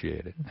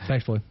appreciate it.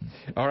 Thanks, Floyd.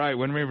 All right,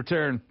 when we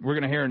return, we're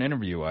going to hear an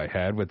interview I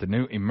had with the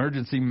new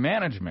Emergency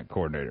Management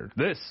Coordinator.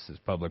 This is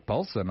Public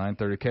Pulse on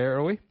 930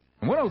 KROE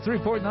and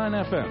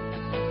 103.9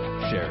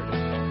 FM.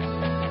 Sheridan.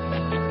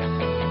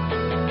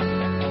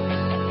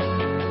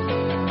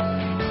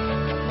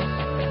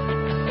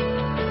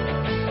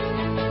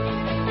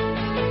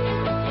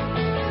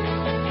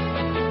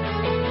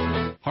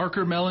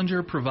 Harker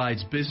Mellinger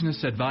provides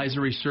business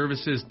advisory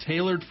services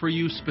tailored for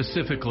you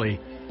specifically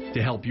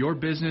to help your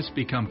business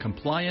become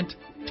compliant,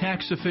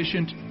 tax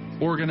efficient,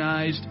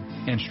 organized,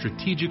 and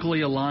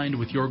strategically aligned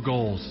with your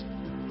goals.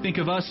 Think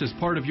of us as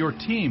part of your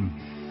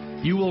team.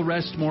 You will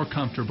rest more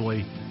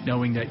comfortably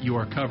knowing that you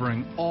are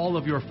covering all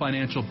of your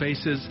financial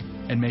bases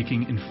and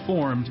making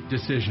informed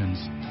decisions.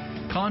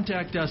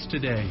 Contact us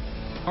today.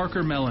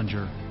 Harker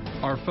Mellinger.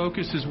 Our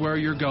focus is where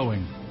you're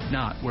going,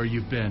 not where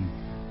you've been.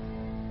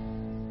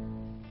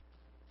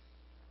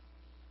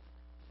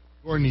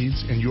 Your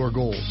needs and your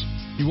goals.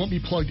 You won't be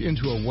plugged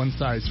into a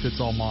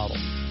one-size-fits-all model.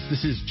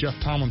 This is Jeff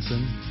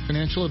Tomlinson,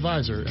 financial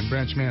advisor and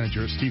branch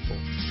manager at Stifel.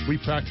 We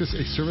practice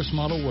a service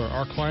model where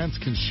our clients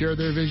can share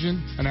their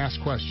vision and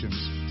ask questions.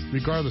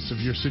 Regardless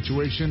of your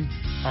situation,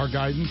 our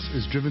guidance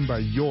is driven by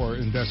your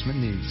investment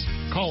needs.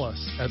 Call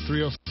us at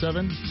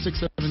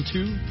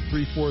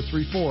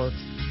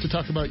 307-672-3434 to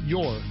talk about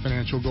your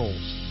financial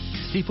goals.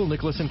 Stifel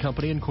Nicholas &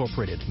 Company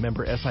Incorporated,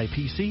 member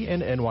SIPC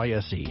and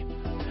NYSE.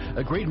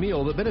 A great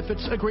meal that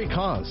benefits a great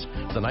cause.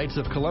 The Knights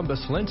of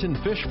Columbus Lenten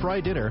Fish Fry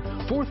Dinner,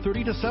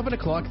 4:30 to 7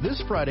 o'clock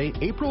this Friday,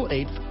 April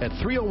 8th at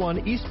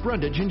 301 East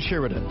Brundage in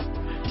Sheridan.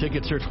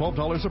 Tickets are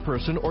 $12 a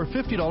person or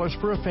 $50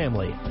 for a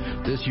family.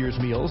 This year's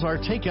meals are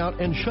takeout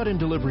and shut-in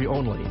delivery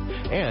only.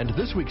 And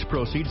this week's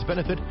proceeds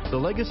benefit the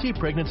Legacy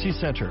Pregnancy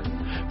Center.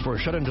 For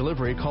shut-in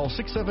delivery, call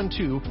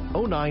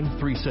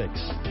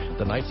 672-0936.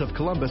 The Knights of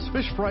Columbus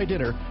Fish Fry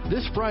Dinner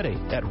this Friday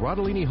at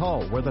Rodolini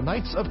Hall, where the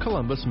Knights of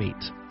Columbus meet.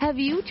 Have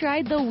you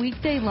tried the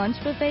weekday lunch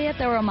buffet at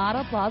the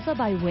Ramada Plaza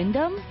by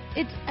Wyndham?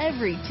 It's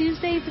every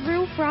Tuesday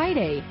through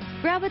Friday.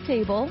 Grab a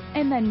table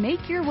and then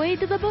make your way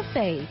to the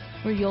buffet,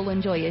 where you'll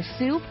enjoy a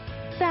soup,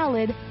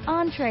 salad,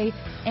 entree,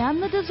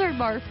 and the dessert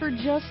bar for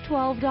just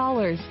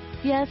 $12.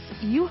 Yes,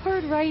 you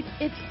heard right,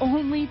 it's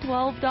only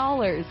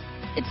 $12.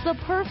 It's the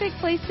perfect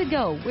place to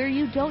go where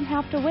you don't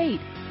have to wait.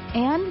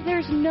 And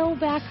there's no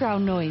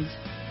background noise.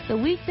 The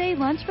weekday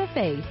lunch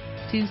buffet,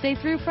 Tuesday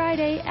through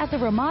Friday at the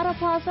Ramada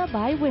Plaza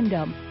by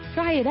Wyndham.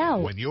 Try it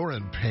out. When you're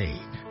in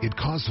pain, It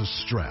causes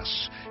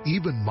stress.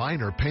 Even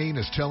minor pain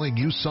is telling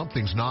you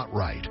something's not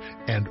right,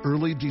 and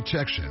early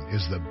detection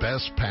is the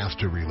best path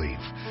to relief.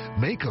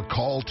 Make a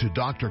call to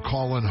Dr.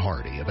 Colin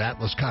Hardy of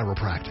Atlas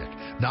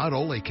Chiropractic. Not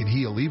only can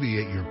he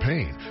alleviate your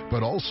pain,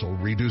 but also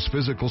reduce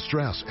physical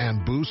stress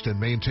and boost and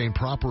maintain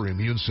proper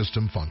immune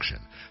system function.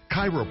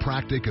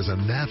 Chiropractic is a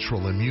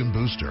natural immune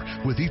booster.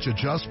 With each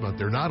adjustment,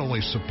 they're not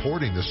only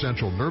supporting the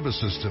central nervous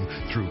system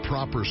through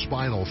proper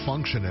spinal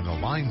function and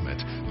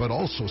alignment, but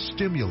also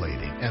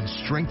stimulating and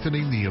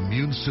strengthening the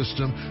immune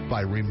system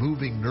by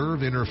removing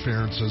nerve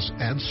interferences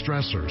and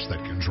stressors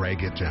that can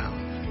drag it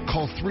down.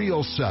 Call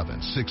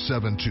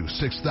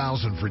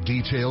 307-672-6000 for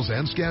details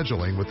and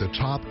scheduling with the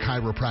top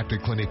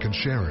chiropractic clinic in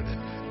Sheridan,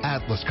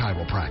 Atlas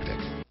Chiropractic.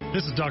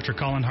 This is Dr.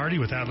 Colin Hardy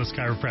with Atlas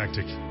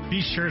Chiropractic. Be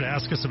sure to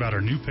ask us about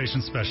our new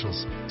patient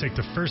specials. Take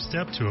the first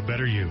step to a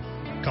better you.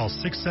 Call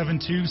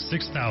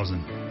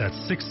 672-6000. That's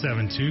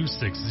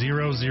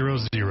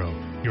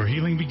 672-6000. Your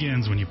healing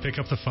begins when you pick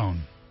up the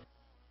phone.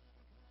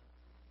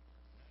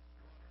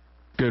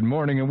 Good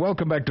morning and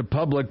welcome back to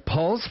Public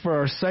Pulse. For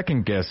our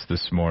second guest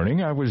this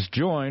morning, I was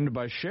joined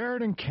by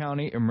Sheridan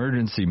County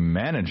Emergency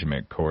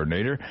Management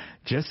Coordinator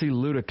Jesse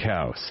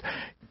Ludikaus.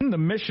 The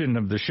mission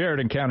of the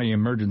Sheridan County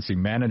Emergency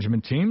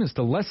Management Team is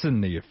to lessen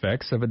the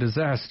effects of a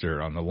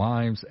disaster on the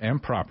lives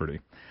and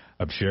property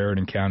of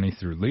Sheridan County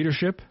through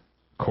leadership,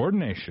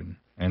 coordination,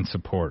 and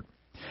support.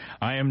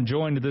 I am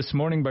joined this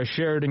morning by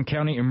Sheridan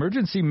County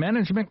Emergency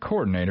Management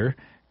Coordinator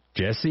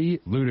Jesse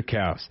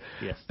Ludikaus.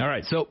 Yes. All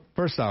right, so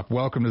first off,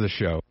 welcome to the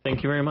show.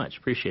 Thank you very much.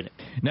 Appreciate it.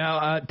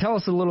 Now, tell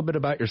us a little bit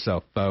about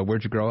yourself.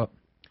 Where'd you grow up?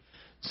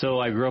 So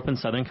I grew up in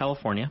Southern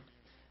California,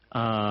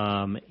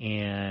 I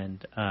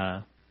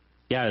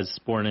was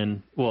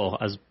born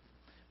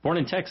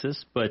in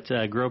Texas, but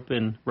grew up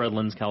in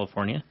Redlands,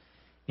 California,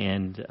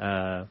 and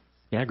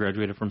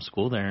graduated from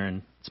school there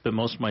and spent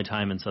most of my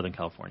time in Southern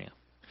California.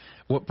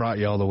 What brought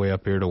you all the way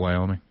up here to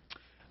Wyoming?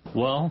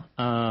 Well,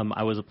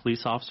 I was a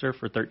police officer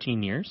for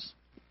 13 years,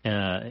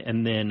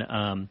 and then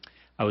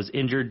I was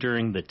injured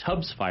during the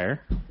Tubbs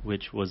fire,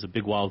 which was a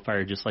big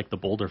wildfire just like the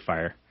Boulder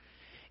fire.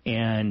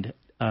 And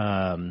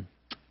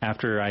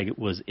after I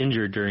was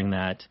injured during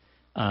that,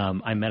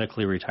 I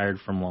medically retired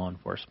from law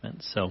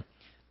enforcement. So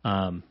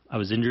I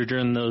was injured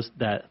during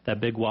that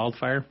big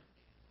wildfire,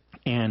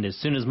 and as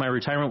soon as my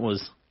retirement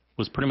was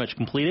pretty much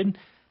completed,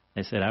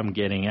 I said, I'm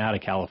getting out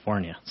of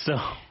California. So,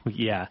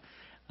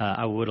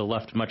 I would have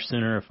left much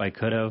sooner if I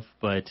could have,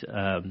 but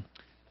the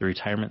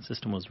retirement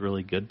system was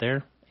really good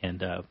there.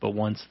 And but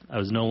once I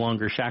was no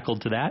longer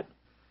shackled to that,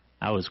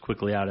 I was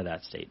quickly out of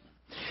that state.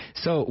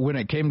 So when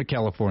it came to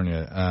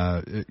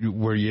California,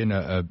 were you in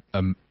a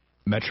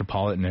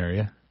metropolitan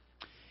area?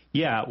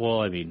 Yeah,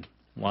 well, I mean,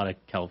 a lot of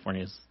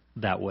California is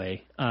that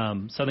way.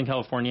 Southern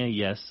California,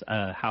 yes.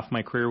 Half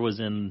my career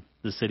was in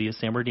the city of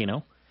San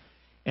Bernardino,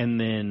 and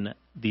then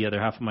the other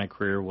half of my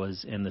career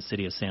was in the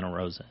city of Santa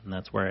Rosa, and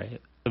that's where I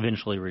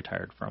eventually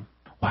retired from.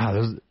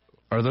 Wow,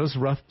 are those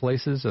rough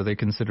places? Are they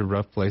considered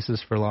rough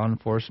places for law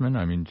enforcement?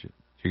 I mean, did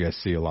you guys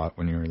see a lot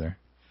when you were there?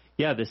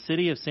 Yeah, the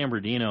city of San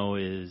Bernardino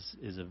is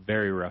a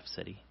very rough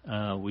city.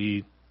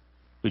 We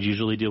would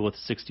usually deal with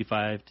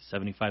 65 to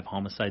 75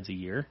 homicides a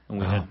year, and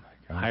we had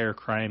a higher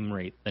crime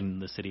rate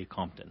than the city of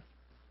Compton.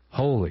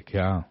 Holy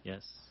cow.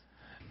 Yes.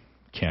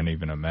 Can't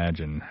even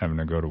imagine having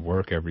to go to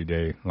work every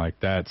day like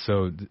that.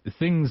 So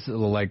things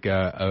like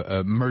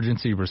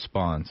emergency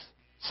response,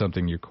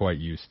 something you're quite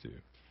used to.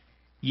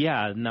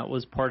 Yeah, and that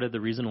was part of the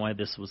reason why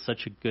this was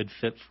such a good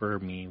fit for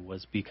me,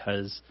 was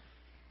because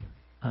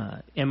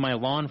in my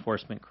law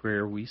enforcement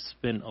career, we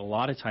spent a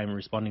lot of time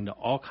responding to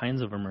all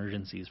kinds of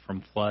emergencies,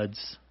 from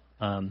floods,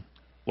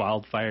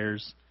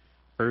 wildfires,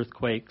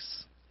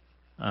 earthquakes,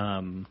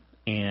 and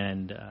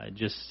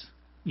just,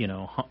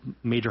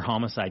 major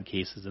homicide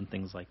cases and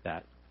things like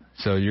that.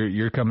 So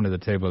you're coming to the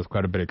table with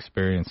quite a bit of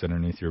experience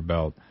underneath your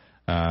belt,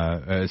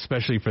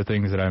 especially for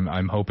things that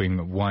I'm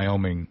hoping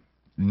Wyoming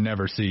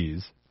never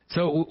sees.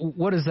 So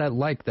what is that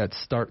like, that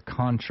stark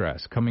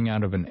contrast coming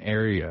out of an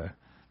area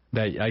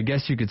that I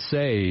guess you could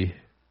say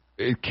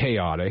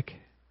chaotic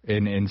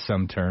in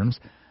some terms,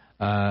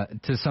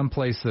 to some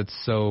place that's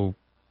so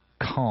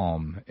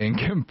calm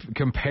and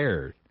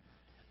compared?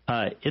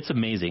 It's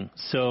amazing.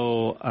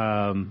 So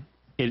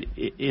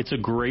it's a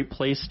great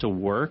place to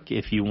work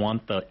if you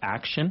want the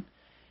action,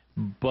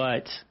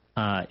 but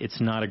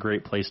it's not a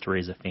great place to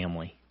raise a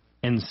family.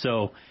 And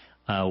so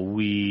I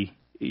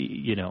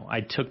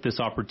took this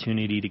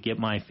opportunity to get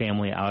my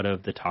family out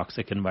of the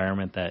toxic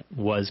environment that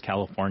was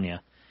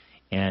California.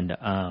 And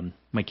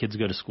my kids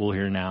go to school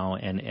here now,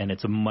 and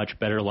it's a much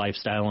better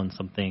lifestyle, and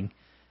something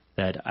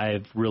that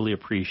I've really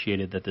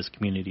appreciated, that this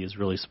community has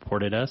really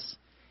supported us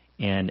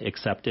and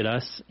accepted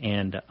us,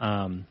 and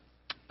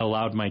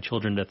allowed my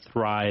children to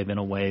thrive in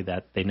a way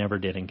that they never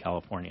did in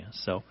California.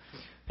 So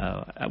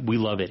we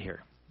love it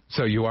here.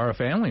 So you are a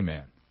family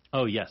man?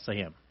 Oh, yes, I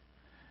am.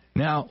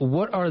 Now,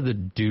 what are the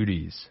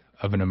duties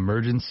of an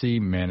emergency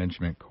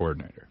management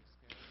coordinator?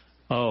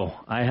 Oh,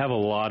 I have a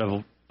lot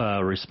of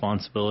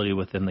responsibility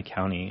within the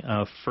county.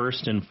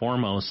 First and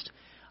foremost,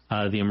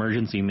 The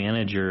emergency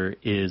manager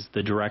is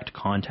the direct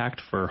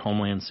contact for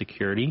Homeland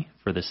Security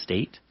for the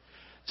state.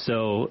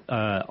 So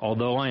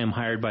although I am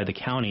hired by the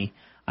county,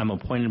 I'm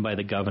appointed by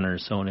the governor,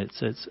 so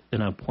it's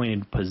an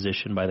appointed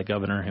position by the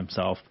governor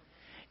himself.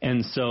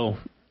 And so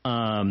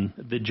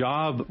the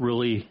job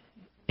really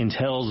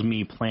entails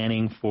me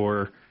planning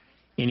for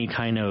any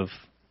kind of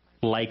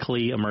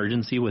likely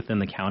emergency within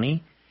the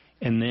county.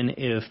 And then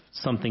if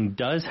something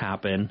does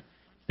happen,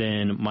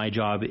 then my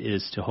job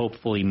is to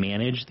hopefully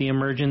manage the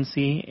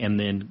emergency and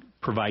then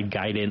provide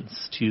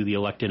guidance to the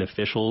elected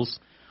officials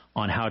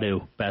on how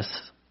to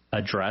best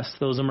address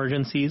those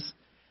emergencies.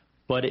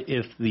 But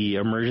if the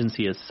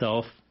emergency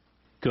itself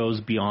goes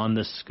beyond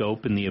the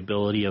scope and the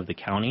ability of the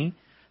county,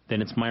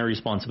 then it's my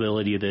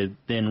responsibility to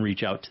then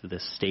reach out to the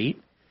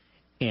state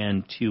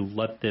and to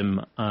let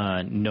them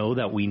know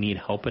that we need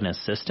help and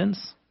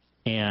assistance.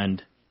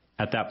 And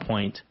at that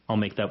point, I'll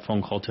make that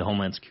phone call to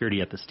Homeland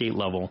Security at the state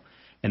level,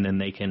 and then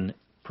they can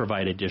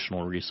provide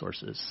additional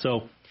resources.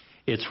 So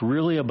it's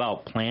really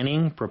about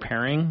planning,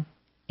 preparing,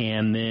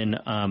 and then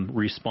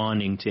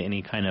responding to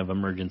any kind of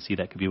emergency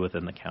that could be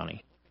within the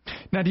county.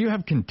 Now, do you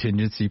have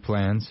contingency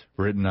plans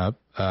written up?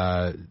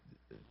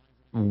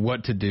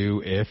 What to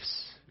do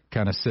ifs,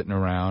 kind of sitting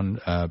around,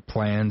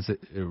 plans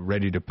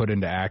ready to put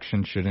into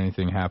action should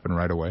anything happen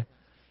right away?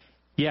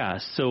 Yeah,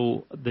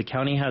 so the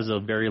county has a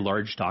very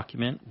large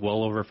document,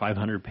 well over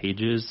 500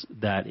 pages,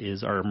 that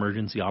is our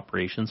emergency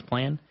operations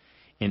plan.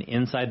 And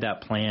inside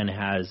that plan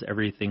has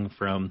everything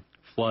from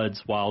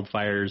floods,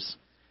 wildfires,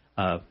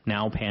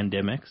 now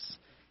pandemics,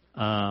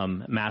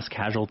 mass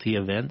casualty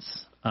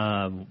events,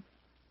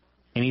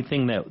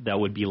 anything that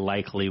would be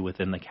likely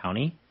within the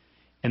county.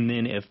 And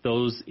then if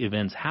those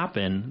events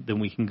happen, then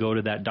we can go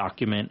to that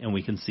document and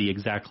we can see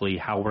exactly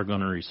how we're going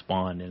to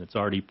respond, and it's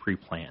already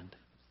pre-planned.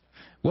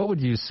 What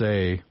would you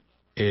say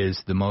is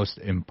the most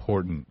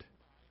important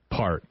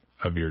part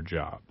of your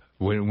job?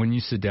 When you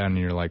sit down and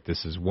you're like,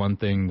 this is one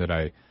thing that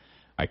I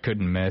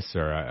couldn't miss,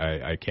 or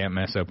I can't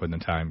mess up when the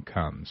time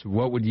comes,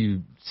 what would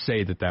you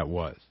say that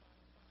was?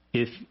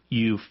 If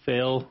you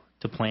fail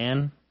to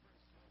plan,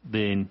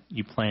 then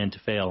you plan to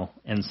fail.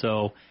 And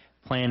so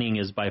planning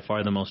is by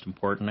far the most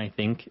important, I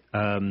think.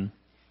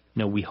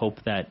 We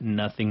hope that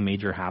nothing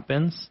major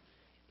happens,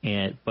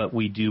 but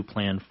we do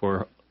plan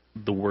for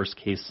the worst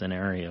case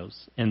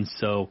scenarios. And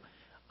so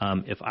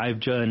if I've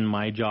done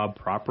my job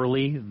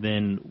properly,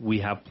 then we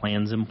have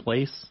plans in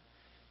place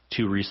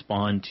to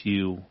respond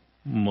to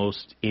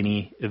most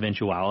any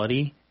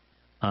eventuality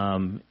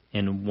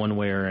in one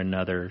way or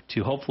another,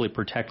 to hopefully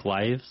protect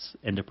lives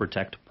and to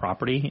protect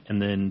property,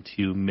 and then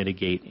to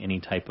mitigate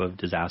any type of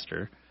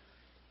disaster.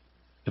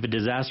 If a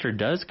disaster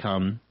does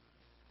come,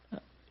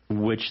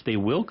 which they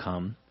will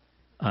come,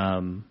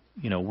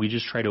 we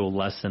just try to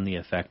lessen the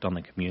effect on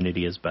the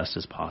community as best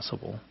as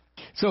possible.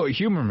 So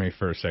humor me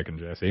for a second,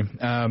 Jesse.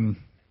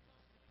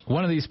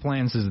 One of these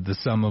plans is the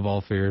sum of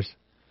all fears,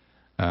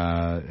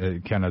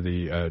 kind of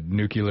the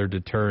nuclear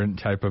deterrent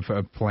type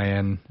of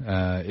plan.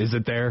 Is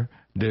it there?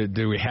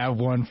 Do we have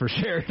one for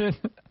Sheridan?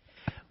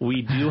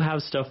 We do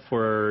have stuff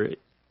for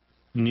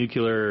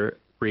nuclear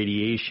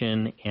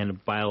radiation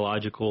and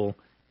biological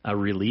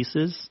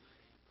releases,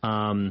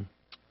 but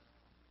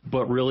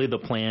really the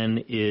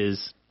plan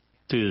is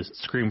to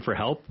scream for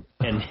help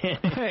and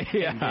get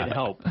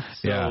help.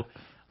 So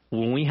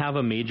when we have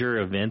a major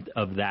event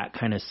of that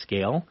kind of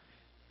scale,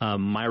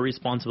 my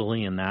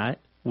responsibility in that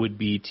would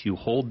be to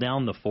hold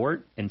down the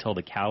fort until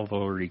the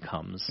cavalry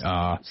comes.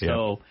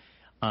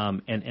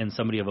 And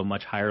somebody of a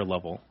much higher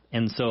level.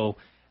 And so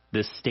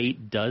the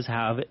state does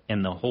have,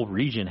 and the whole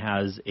region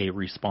has, a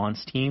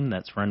response team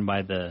that's run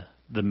by the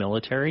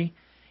military.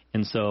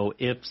 And so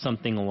if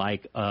something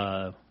like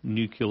a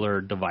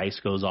nuclear device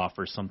goes off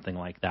or something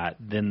like that,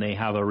 then they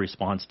have a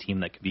response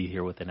team that could be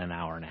here within an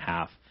hour and a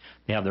half.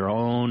 They have their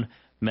own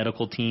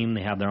medical team.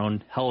 They have their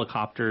own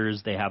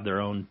helicopters. They have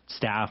their own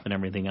staff and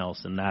everything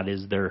else, and that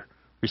is their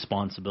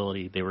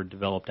responsibility. They were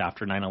developed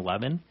after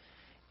 9/11,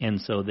 and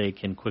so they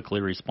can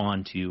quickly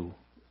respond to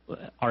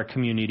our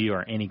community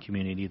or any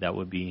community that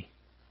would be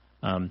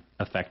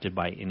affected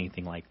by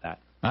anything like that.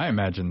 I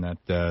imagine that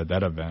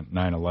that event,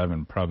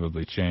 9/11,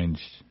 probably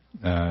changed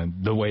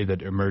the way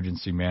that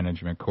emergency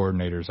management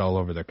coordinators all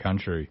over the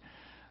country,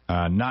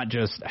 not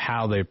just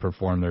how they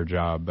perform their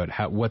job, but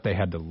what they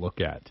had to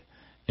look at.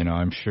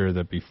 I'm sure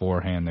that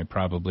beforehand they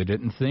probably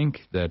didn't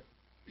think that,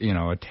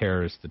 a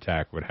terrorist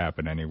attack would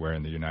happen anywhere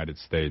in the United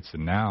States.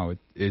 And now,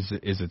 is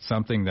it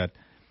something that,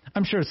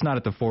 I'm sure it's not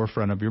at the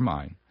forefront of your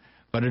mind,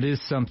 but it is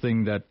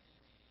something that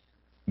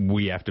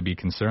we have to be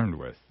concerned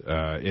with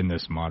in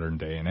this modern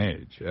day and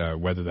age,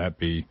 whether that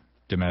be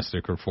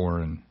domestic or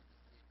foreign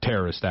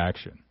terrorist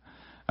action.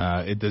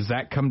 Does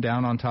that come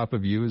down on top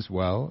of you as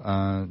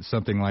well,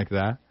 something like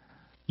that?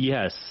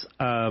 Yes.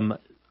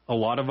 A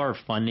lot of our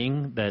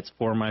funding that's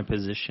for my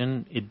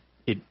position,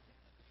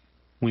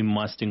 we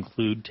must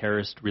include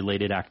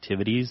terrorist-related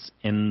activities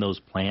in those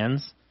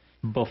plans.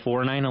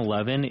 Before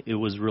 9/11, it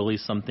was really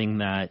something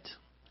that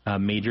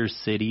major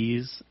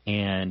cities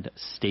and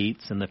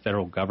states and the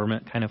federal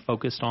government kind of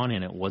focused on,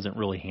 and it wasn't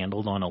really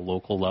handled on a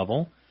local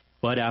level.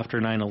 But after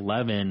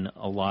 9/11,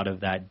 a lot of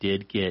that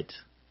did get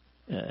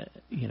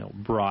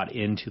brought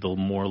into the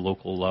more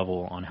local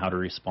level on how to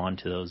respond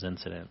to those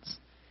incidents.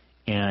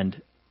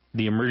 And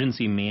the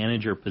emergency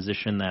manager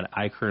position that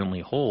I currently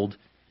hold,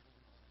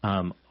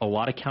 a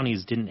lot of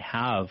counties didn't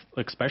have,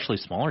 especially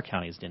smaller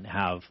counties, didn't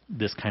have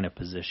this kind of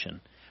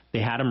position. They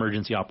had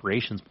emergency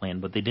operations plan,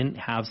 but they didn't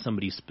have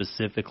somebody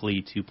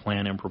specifically to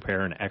plan and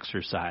prepare and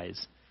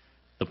exercise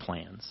the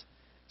plans.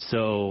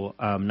 So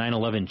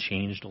 9/11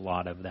 changed a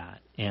lot of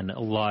that, and a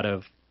lot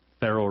of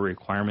federal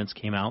requirements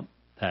came out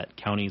that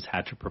counties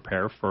had to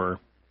prepare for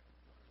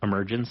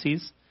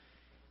emergencies,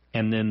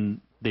 and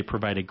then they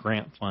provided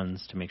grant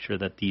funds to make sure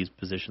that these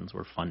positions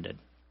were funded.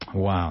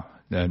 Wow.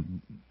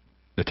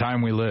 The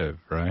time we live,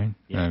 right?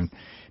 Yes.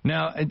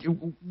 Now,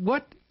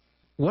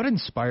 what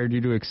inspired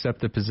you to accept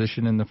the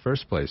position in the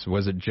first place?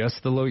 Was it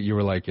just you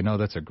were like,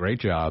 that's a great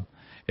job,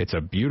 it's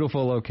a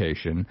beautiful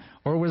location,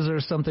 or was there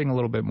something a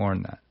little bit more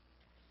than that?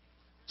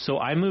 So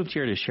I moved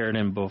here to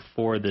Sheridan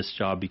before this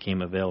job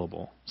became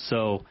available.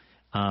 So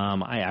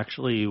I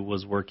actually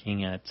was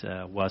working at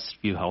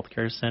Westview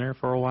Healthcare Center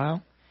for a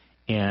while,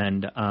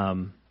 and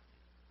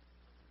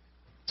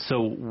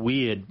so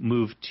we had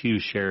moved to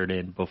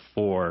Sheridan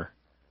before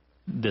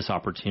this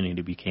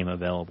opportunity became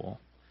available.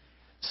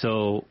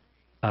 So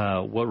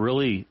what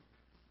really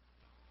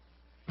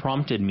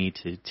prompted me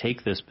to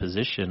take this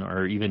position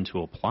or even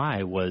to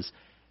apply was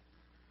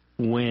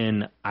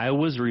when I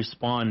was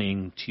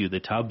responding to the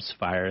Tubbs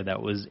fire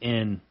that was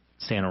in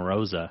Santa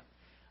Rosa.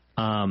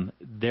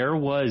 There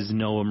was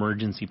no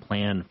emergency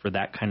plan for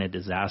that kind of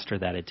disaster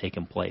that had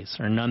taken place,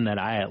 or none that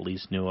I at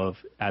least knew of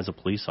as a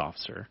police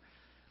officer.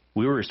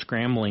 We were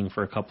scrambling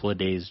for a couple of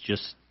days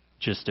just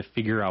to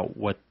figure out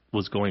what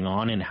was going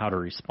on and how to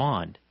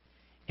respond.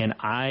 And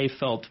I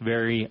felt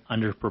very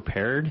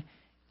underprepared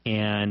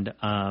and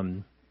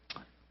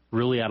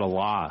really at a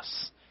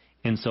loss.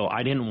 And so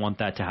I didn't want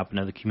that to happen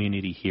to the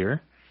community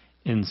here.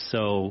 And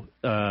so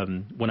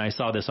when I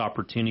saw this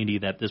opportunity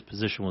that this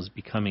position was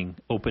becoming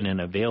open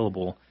and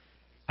available,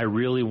 I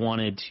really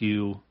wanted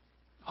to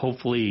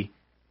hopefully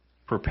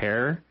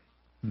prepare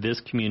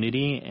this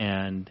community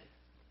and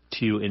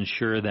to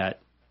ensure that,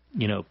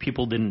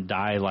 people didn't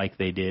die like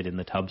they did in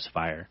the Tubbs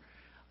fire.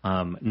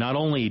 Not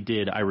only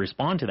did I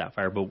respond to that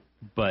fire,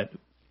 but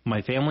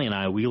my family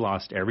and we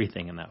lost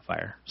everything in that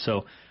fire.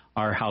 So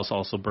our house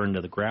also burned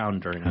to the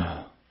ground during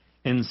that.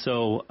 And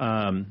so,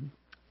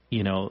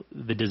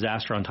 the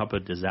disaster on top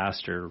of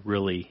disaster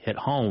really hit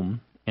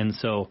home. And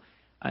so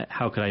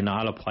how could I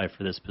not apply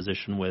for this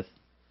position with,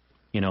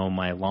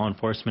 my law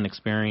enforcement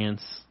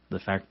experience, the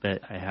fact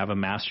that I have a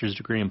master's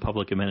degree in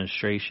public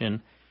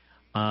administration,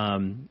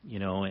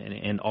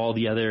 and all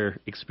the other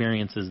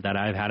experiences that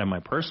I've had in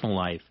my personal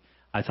life.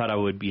 I thought I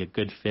would be a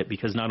good fit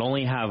because not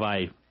only have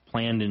I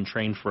planned and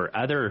trained for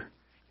other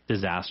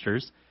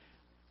disasters,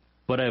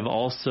 but I've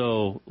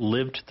also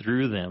lived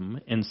through them,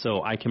 and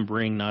so I can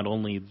bring not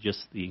only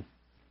just the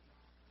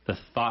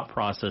thought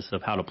process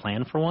of how to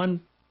plan for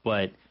one,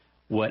 but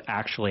what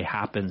actually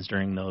happens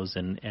during those.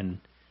 And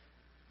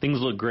things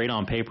look great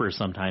on paper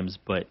sometimes,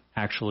 but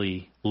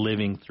actually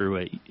living through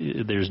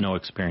it, there's no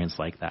experience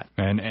like that.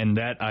 And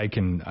that I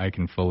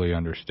can fully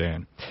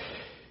understand.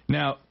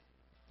 Now,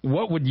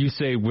 what would you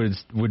say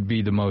would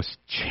be the most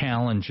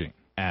challenging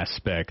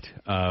aspect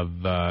of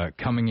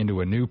coming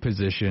into a new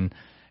position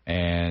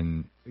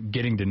and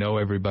getting to know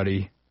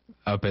everybody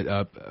up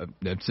at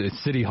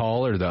City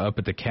Hall or up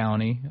at the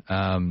county?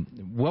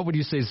 What would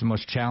you say is the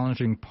most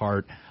challenging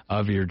part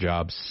of your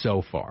job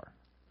so far?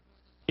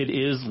 It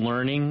is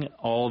learning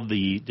all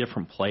the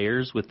different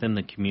players within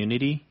the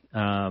community,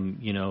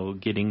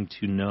 getting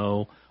to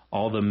know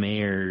all the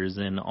mayors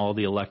and all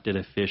the elected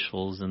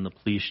officials and the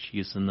police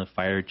chiefs and the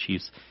fire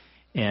chiefs.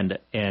 And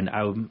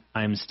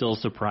I'm still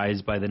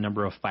surprised by the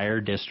number of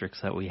fire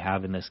districts that we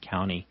have in this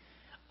county,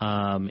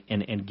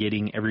 and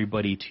getting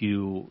everybody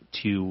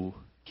to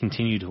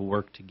continue to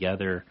work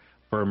together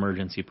for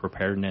emergency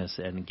preparedness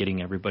and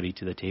getting everybody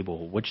to the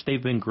table, which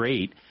they've been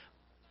great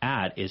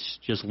at. Is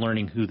just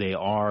learning who they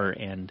are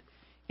and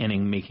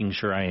in making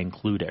sure I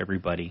include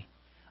everybody.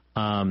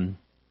 And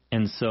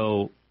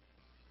so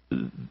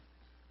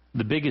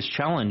the biggest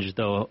challenge,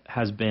 though,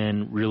 has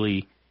been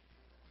really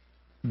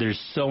there's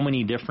so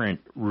many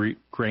different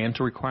grant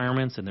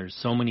requirements and there's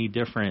so many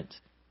different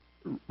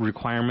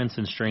requirements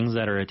and strings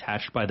that are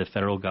attached by the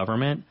federal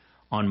government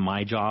on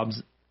my job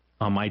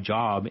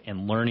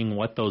and learning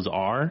what those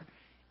are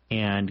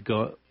and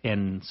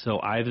so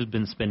I've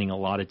been spending a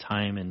lot of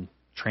time in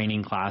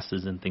training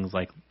classes and things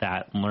like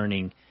that,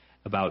 learning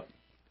about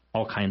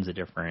all kinds of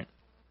different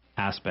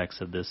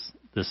aspects of this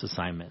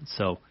assignment.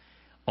 So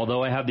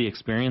although I have the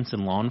experience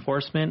in law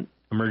enforcement,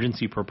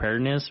 emergency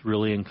preparedness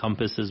really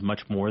encompasses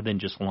much more than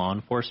just law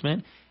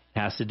enforcement. It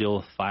has to deal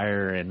with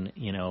fire and,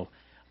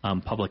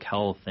 public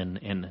health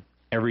and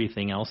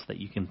everything else that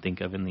you can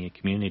think of in the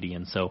community.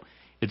 And so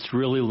it's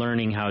really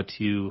learning how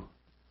to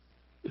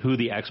who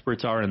the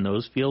experts are in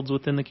those fields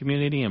within the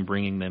community and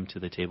bringing them to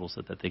the table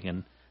so that they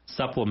can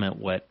supplement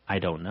what I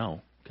don't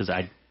know, because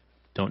I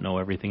don't know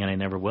everything and I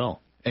never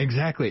will.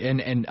 Exactly,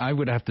 and I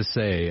would have to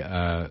say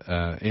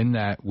in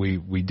that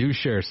we do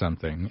share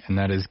something, and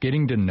that is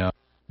getting to know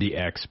the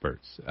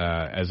experts.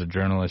 As a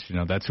journalist,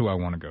 that's who I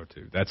want to go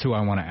to. That's who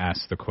I want to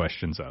ask the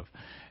questions of.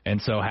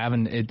 And so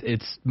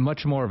it's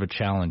much more of a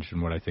challenge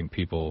than what I think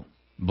people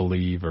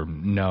believe or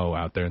know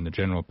out there in the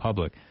general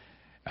public.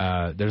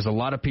 There's a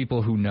lot of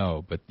people who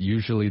know, but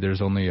usually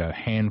there's only a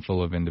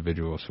handful of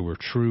individuals who are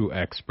true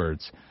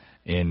experts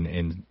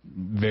in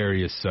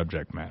various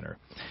subject matter.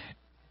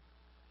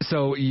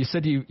 So you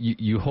said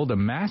you hold a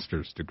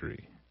master's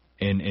degree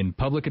in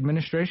public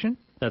administration?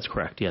 That's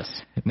correct,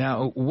 yes.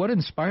 Now, what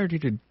inspired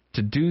you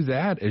to do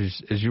that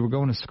as you were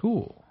going to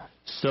school?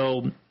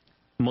 So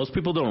most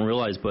people don't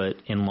realize, but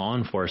in law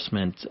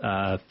enforcement,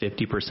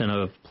 50%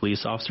 of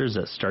police officers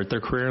that start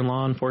their career in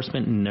law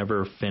enforcement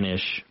never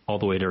finish all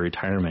the way to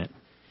retirement.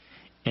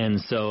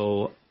 And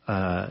so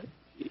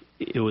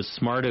it was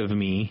smart of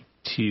me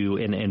to,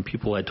 and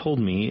people had told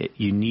me,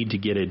 you need to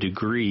get a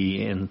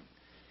degree in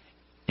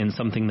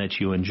something that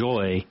you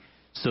enjoy,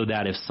 so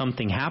that if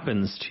something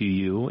happens to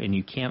you and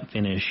you can't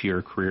finish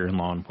your career in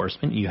law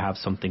enforcement, you have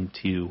something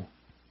to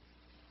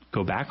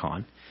go back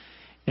on.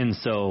 And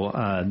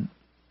so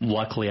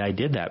luckily I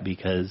did that,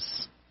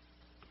 because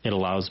it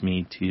allows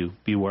me to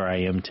be where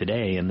I am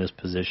today in this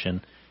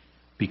position,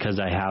 because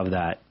I have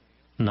that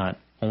not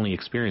only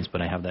experience,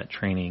 but I have that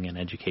training and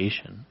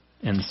education.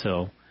 And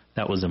so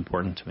that was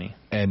important to me.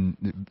 And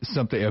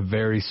a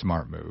very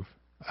smart move.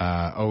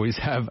 Always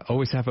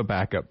have a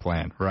backup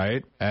plan,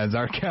 right? As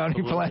our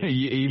county planner,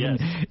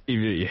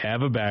 you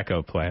have a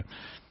backup plan.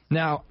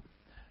 Now,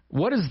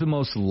 what is the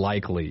most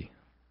likely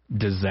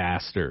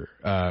disaster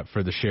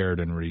for the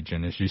Sheridan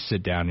region as you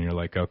sit down and you're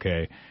like,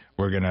 okay,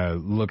 we're going to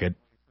look at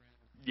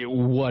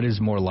what is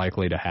more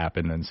likely to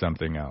happen than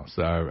something else?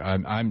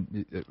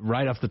 I'm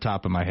right off the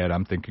top of my head,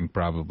 I'm thinking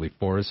probably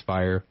forest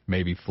fire,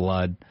 maybe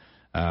flood,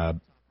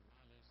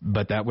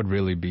 but that would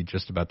really be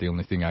just about the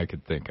only thing I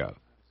could think of.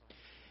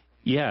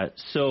 Yeah,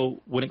 so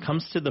when it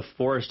comes to the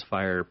forest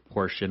fire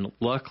portion,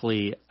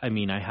 luckily, I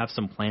have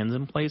some plans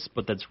in place,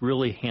 but that's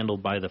really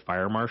handled by the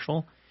fire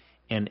marshal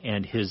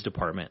and his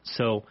department.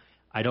 So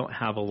I don't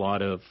have a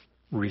lot of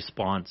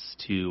response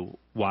to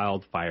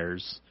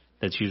wildfires.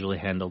 That's usually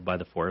handled by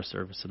the Forest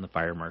Service and the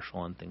fire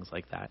marshal and things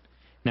like that.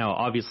 Now,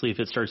 obviously, if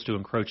it starts to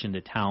encroach into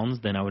towns,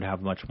 then I would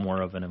have much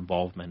more of an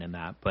involvement in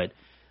that. But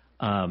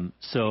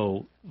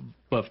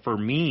for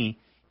me,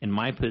 in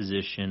my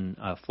position,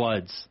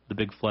 floods, the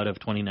big flood of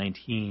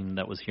 2019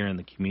 that was here in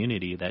the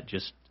community, that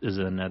just is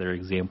another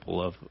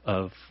example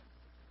of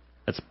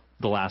that's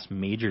the last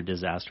major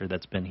disaster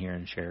that's been here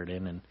in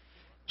Sheridan and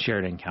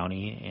Sheridan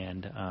County,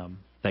 and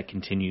that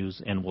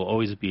continues and will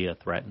always be a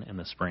threat in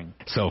the spring.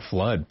 So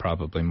flood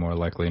probably more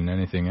likely than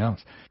anything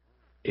else.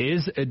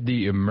 Is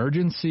the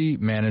emergency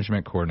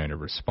management coordinator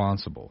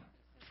responsible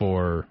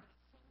for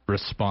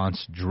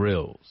response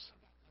drills?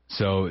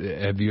 So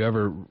have you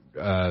ever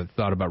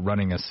thought about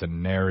running a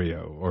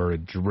scenario or a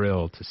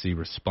drill to see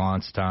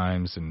response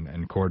times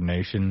and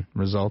coordination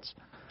results?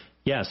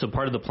 Yeah, so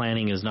part of the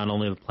planning is not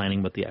only the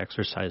planning but the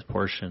exercise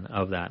portion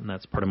of that, and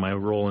that's part of my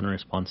role and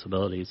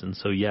responsibilities. And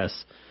so,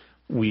 yes,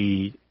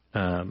 part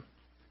of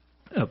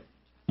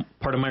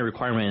my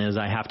requirement is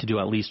I have to do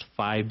at least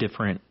 5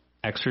 different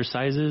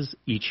exercises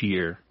each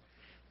year,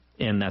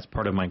 and that's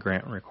part of my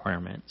grant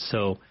requirement.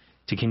 So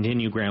to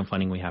continue grant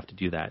funding, we have to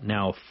do that.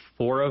 Now,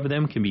 4 of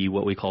them can be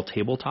what we call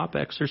tabletop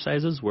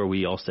exercises, where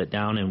we all sit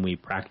down and we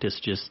practice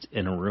just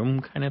in a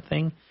room kind of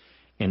thing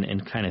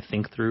and kind of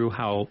think through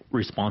how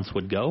response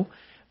would go.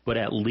 But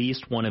at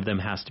least one of them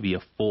has to be a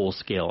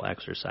full-scale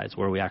exercise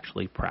where we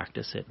actually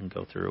practice it and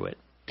go through it.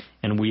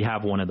 And we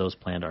have one of those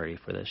planned already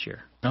for this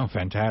year. Oh,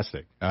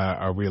 fantastic.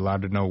 Are we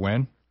allowed to know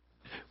when?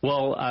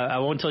 Well, I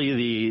won't tell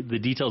you the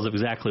details of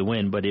exactly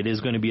when, but it is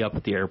going to be up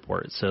at the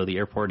airport. So the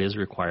airport is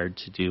required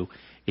to do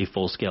a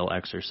full-scale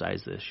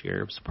exercise this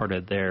year. It's part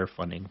of their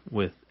funding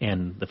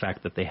and the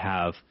fact that they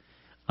have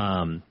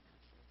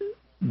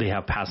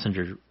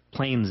passenger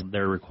planes.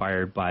 They're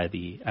required by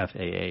the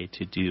FAA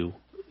to do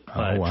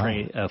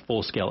a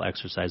full-scale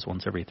exercise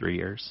once every 3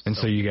 years. And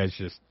so you guys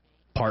just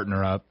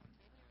partner up?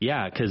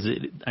 Yeah, because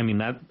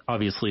that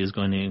obviously is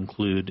going to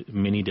include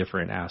many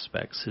different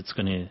aspects. It's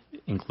going to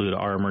include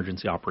our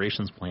emergency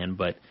operations plan,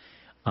 but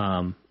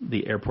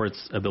the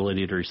airport's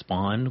ability to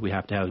respond. We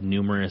have to have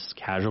numerous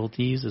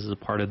casualties as a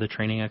part of the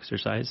training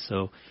exercise,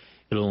 so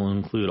it'll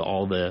include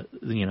all the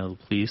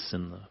police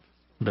and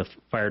the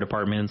fire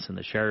departments and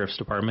the sheriff's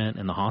department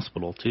and the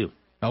hospital too.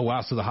 Oh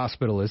wow! So the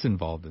hospital is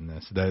involved in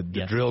this. The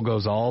drill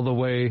goes all the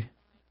way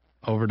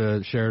over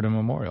to Sheridan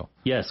Memorial.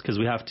 Yes, because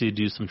we have to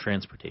do some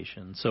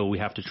transportation. So we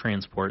have to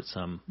transport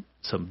some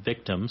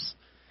victims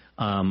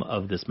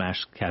of this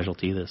mass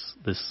casualty,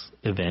 this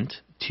event,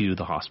 to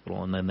the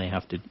hospital, and then they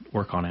have to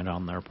work on it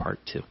on their part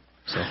too.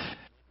 So,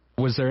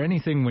 was there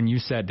anything when you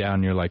sat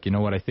down, you're like, you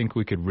know what, I think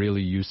we could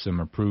really use some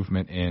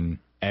improvement in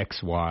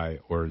X, Y,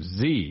 or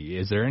Z.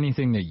 Is there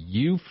anything that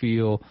you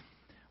feel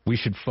we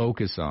should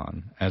focus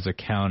on as a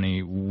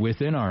county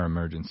within our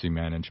emergency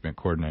management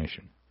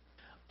coordination?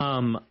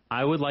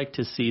 I would like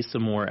to see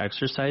some more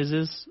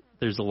exercises.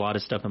 There's a lot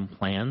of stuff in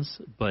plans,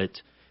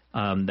 but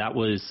that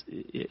was,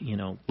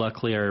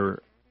 luckily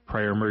our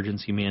prior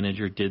emergency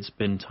manager did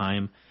spend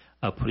time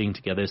putting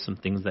together some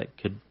things that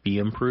could be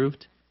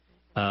improved.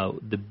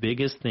 The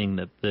biggest thing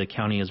that the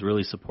county has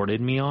really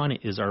supported me on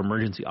is our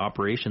emergency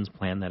operations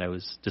plan that I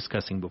was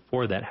discussing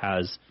before that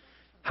has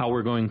how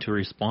we're going to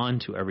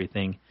respond to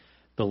everything.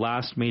 The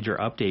last major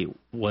update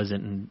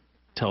wasn't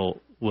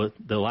until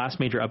the last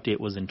major update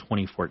was in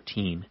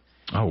 2014.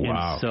 Oh,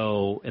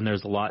 wow. And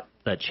there's a lot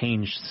that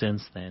changed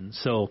since then.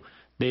 So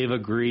they've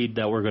agreed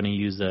that we're going to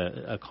use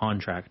a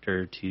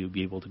contractor to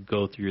be able to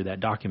go through that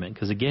document.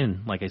 Because,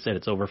 again, like I said,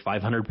 it's over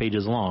 500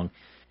 pages long,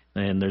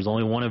 and there's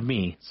only one of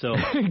me. So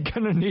you're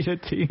going to need a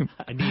team.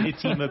 I need a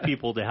team of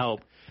people to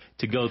help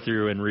to go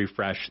through and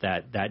refresh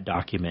that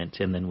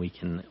document, and then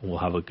we'll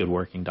have a good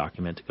working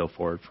document to go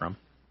forward from.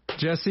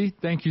 Jesse,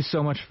 thank you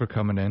so much for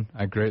coming in.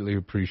 I greatly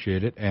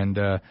appreciate it, and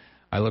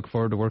I look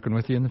forward to working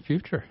with you in the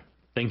future.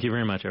 Thank you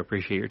very much. I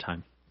appreciate your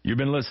time. You've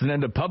been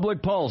listening to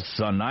Public Pulse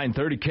on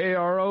 930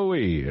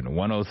 KROE and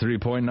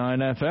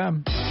 103.9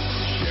 FM.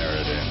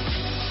 Sheridan.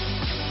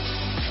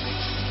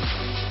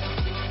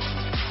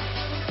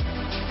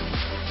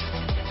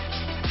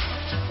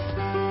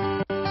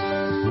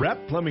 Rapp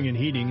Plumbing and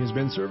Heating has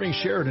been serving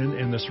Sheridan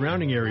and the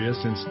surrounding area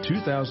since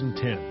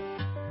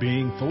 2010.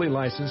 Being fully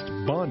licensed,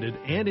 bonded,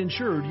 and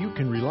insured, you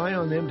can rely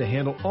on them to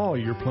handle all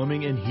your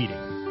plumbing and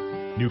heating.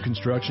 New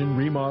construction,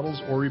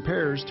 remodels, or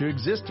repairs to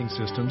existing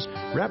systems,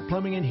 Rapp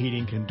Plumbing and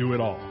Heating can do it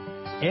all.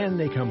 And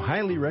they come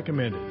highly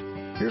recommended.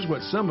 Here's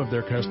what some of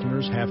their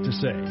customers have to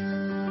say.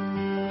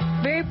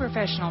 Very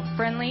professional,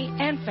 friendly,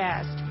 and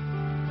fast.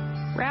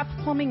 Rapp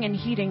Plumbing and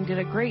Heating did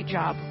a great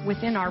job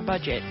within our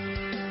budget.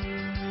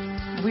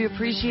 We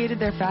appreciated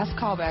their fast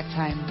callback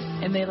time,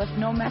 and they left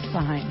no mess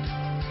behind.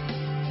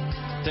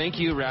 Thank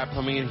you, Rapp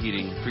Plumbing and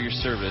Heating, for your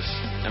service,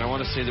 and I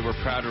want to say that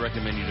we're proud to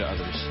recommend you to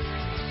others.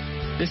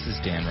 This is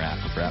Dan Rapp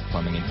of Rapp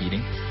Plumbing and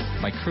Heating.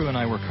 My crew and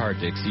I work hard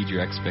to exceed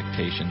your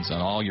expectations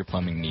on all your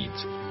plumbing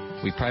needs.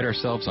 We pride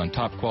ourselves on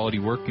top quality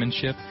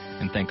workmanship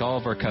and thank all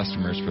of our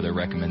customers for their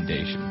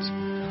recommendations.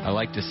 I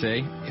like to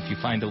say, if you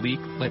find a leak,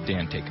 let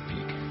Dan take a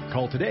peek.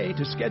 Call today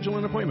to schedule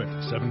an appointment,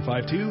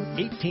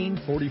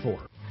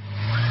 752-1844.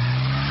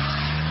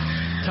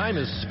 Time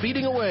is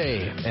speeding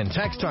away, and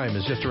tax time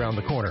is just around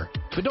the corner.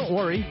 But don't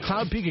worry,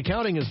 Cloud Peak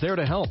Accounting is there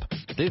to help.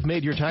 They've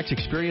made your tax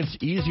experience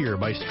easier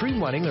by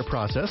streamlining their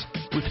process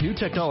with new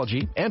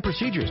technology and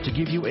procedures to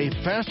give you a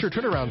faster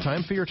turnaround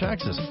time for your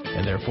taxes,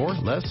 and therefore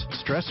less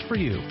stress for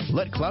you.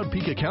 Let Cloud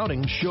Peak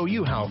Accounting show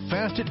you how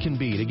fast it can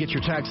be to get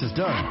your taxes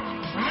done.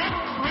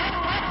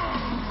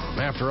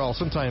 After all,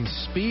 sometimes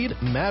speed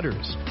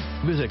matters.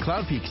 Visit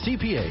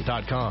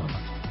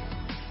cloudpeakcpa.com.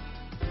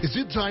 Is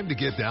it time to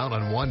get down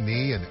on one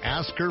knee and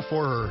ask her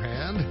for her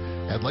hand?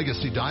 At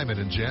Legacy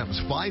Diamond &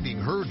 Gems, finding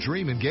her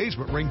dream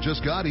engagement ring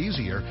just got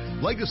easier.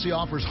 Legacy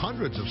offers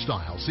hundreds of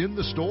styles in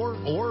the store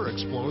or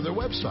explore their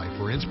website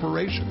for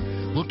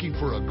inspiration. Looking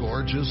for a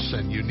gorgeous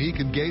and unique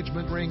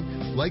engagement ring?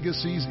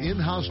 Legacy's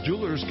in-house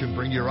jewelers can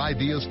bring your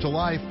ideas to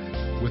life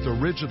with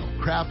original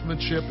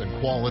craftsmanship and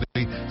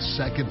quality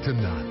second to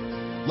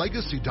none.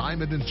 Legacy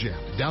Diamond &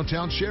 Gem,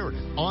 downtown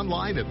Sheridan.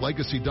 Online at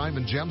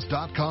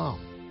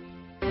legacydiamondgems.com.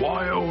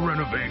 YO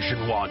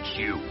Renovation wants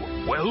you.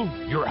 Well,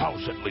 your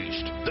house at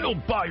least. They'll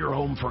buy your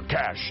home for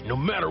cash, no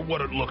matter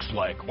what it looks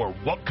like or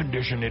what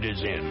condition it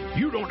is in.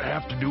 You don't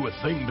have to do a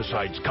thing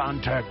besides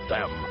contact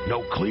them.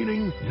 No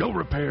cleaning, no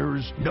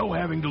repairs, no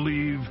having to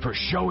leave for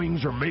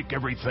showings or make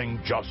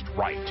everything just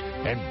right.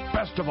 And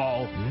best of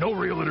all, no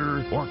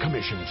realtor or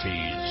commission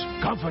fees.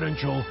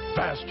 Confidential,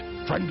 fast,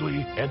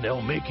 friendly, and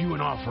they'll make you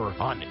an offer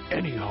on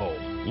any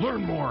home.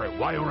 Learn more at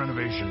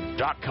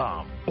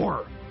yorenovation.com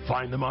or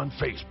find them on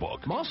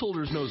Facebook.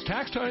 Mossholders knows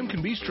tax time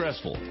can be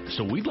stressful,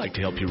 so we'd like to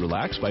help you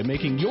relax by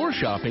making your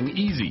shopping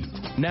easy.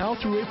 Now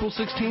through April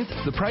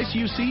 16th, the price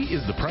you see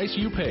is the price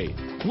you pay.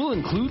 We'll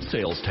include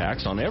sales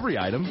tax on every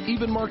item,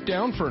 even marked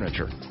down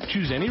furniture.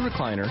 Choose any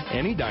recliner,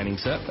 any dining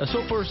set, a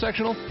sofa or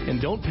sectional,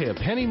 and don't pay a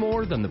penny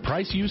more than the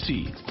price you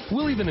see.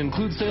 We'll even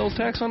include sales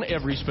tax on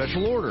every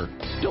special order.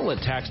 Don't let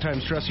tax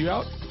time stress you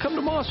out. Come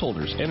to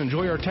Mossholders and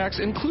enjoy our tax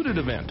included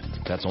event.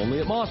 That's only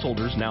at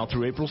Mossholders now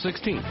through April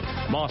 16th.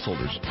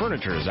 Mossholders.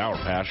 Furniture is our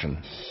passion.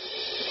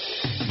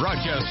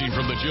 Broadcasting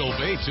from the Jill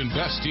Bates and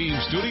Best Team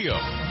Studio.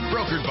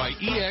 Brokered by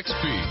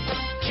EXP.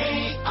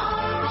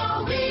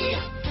 KROE.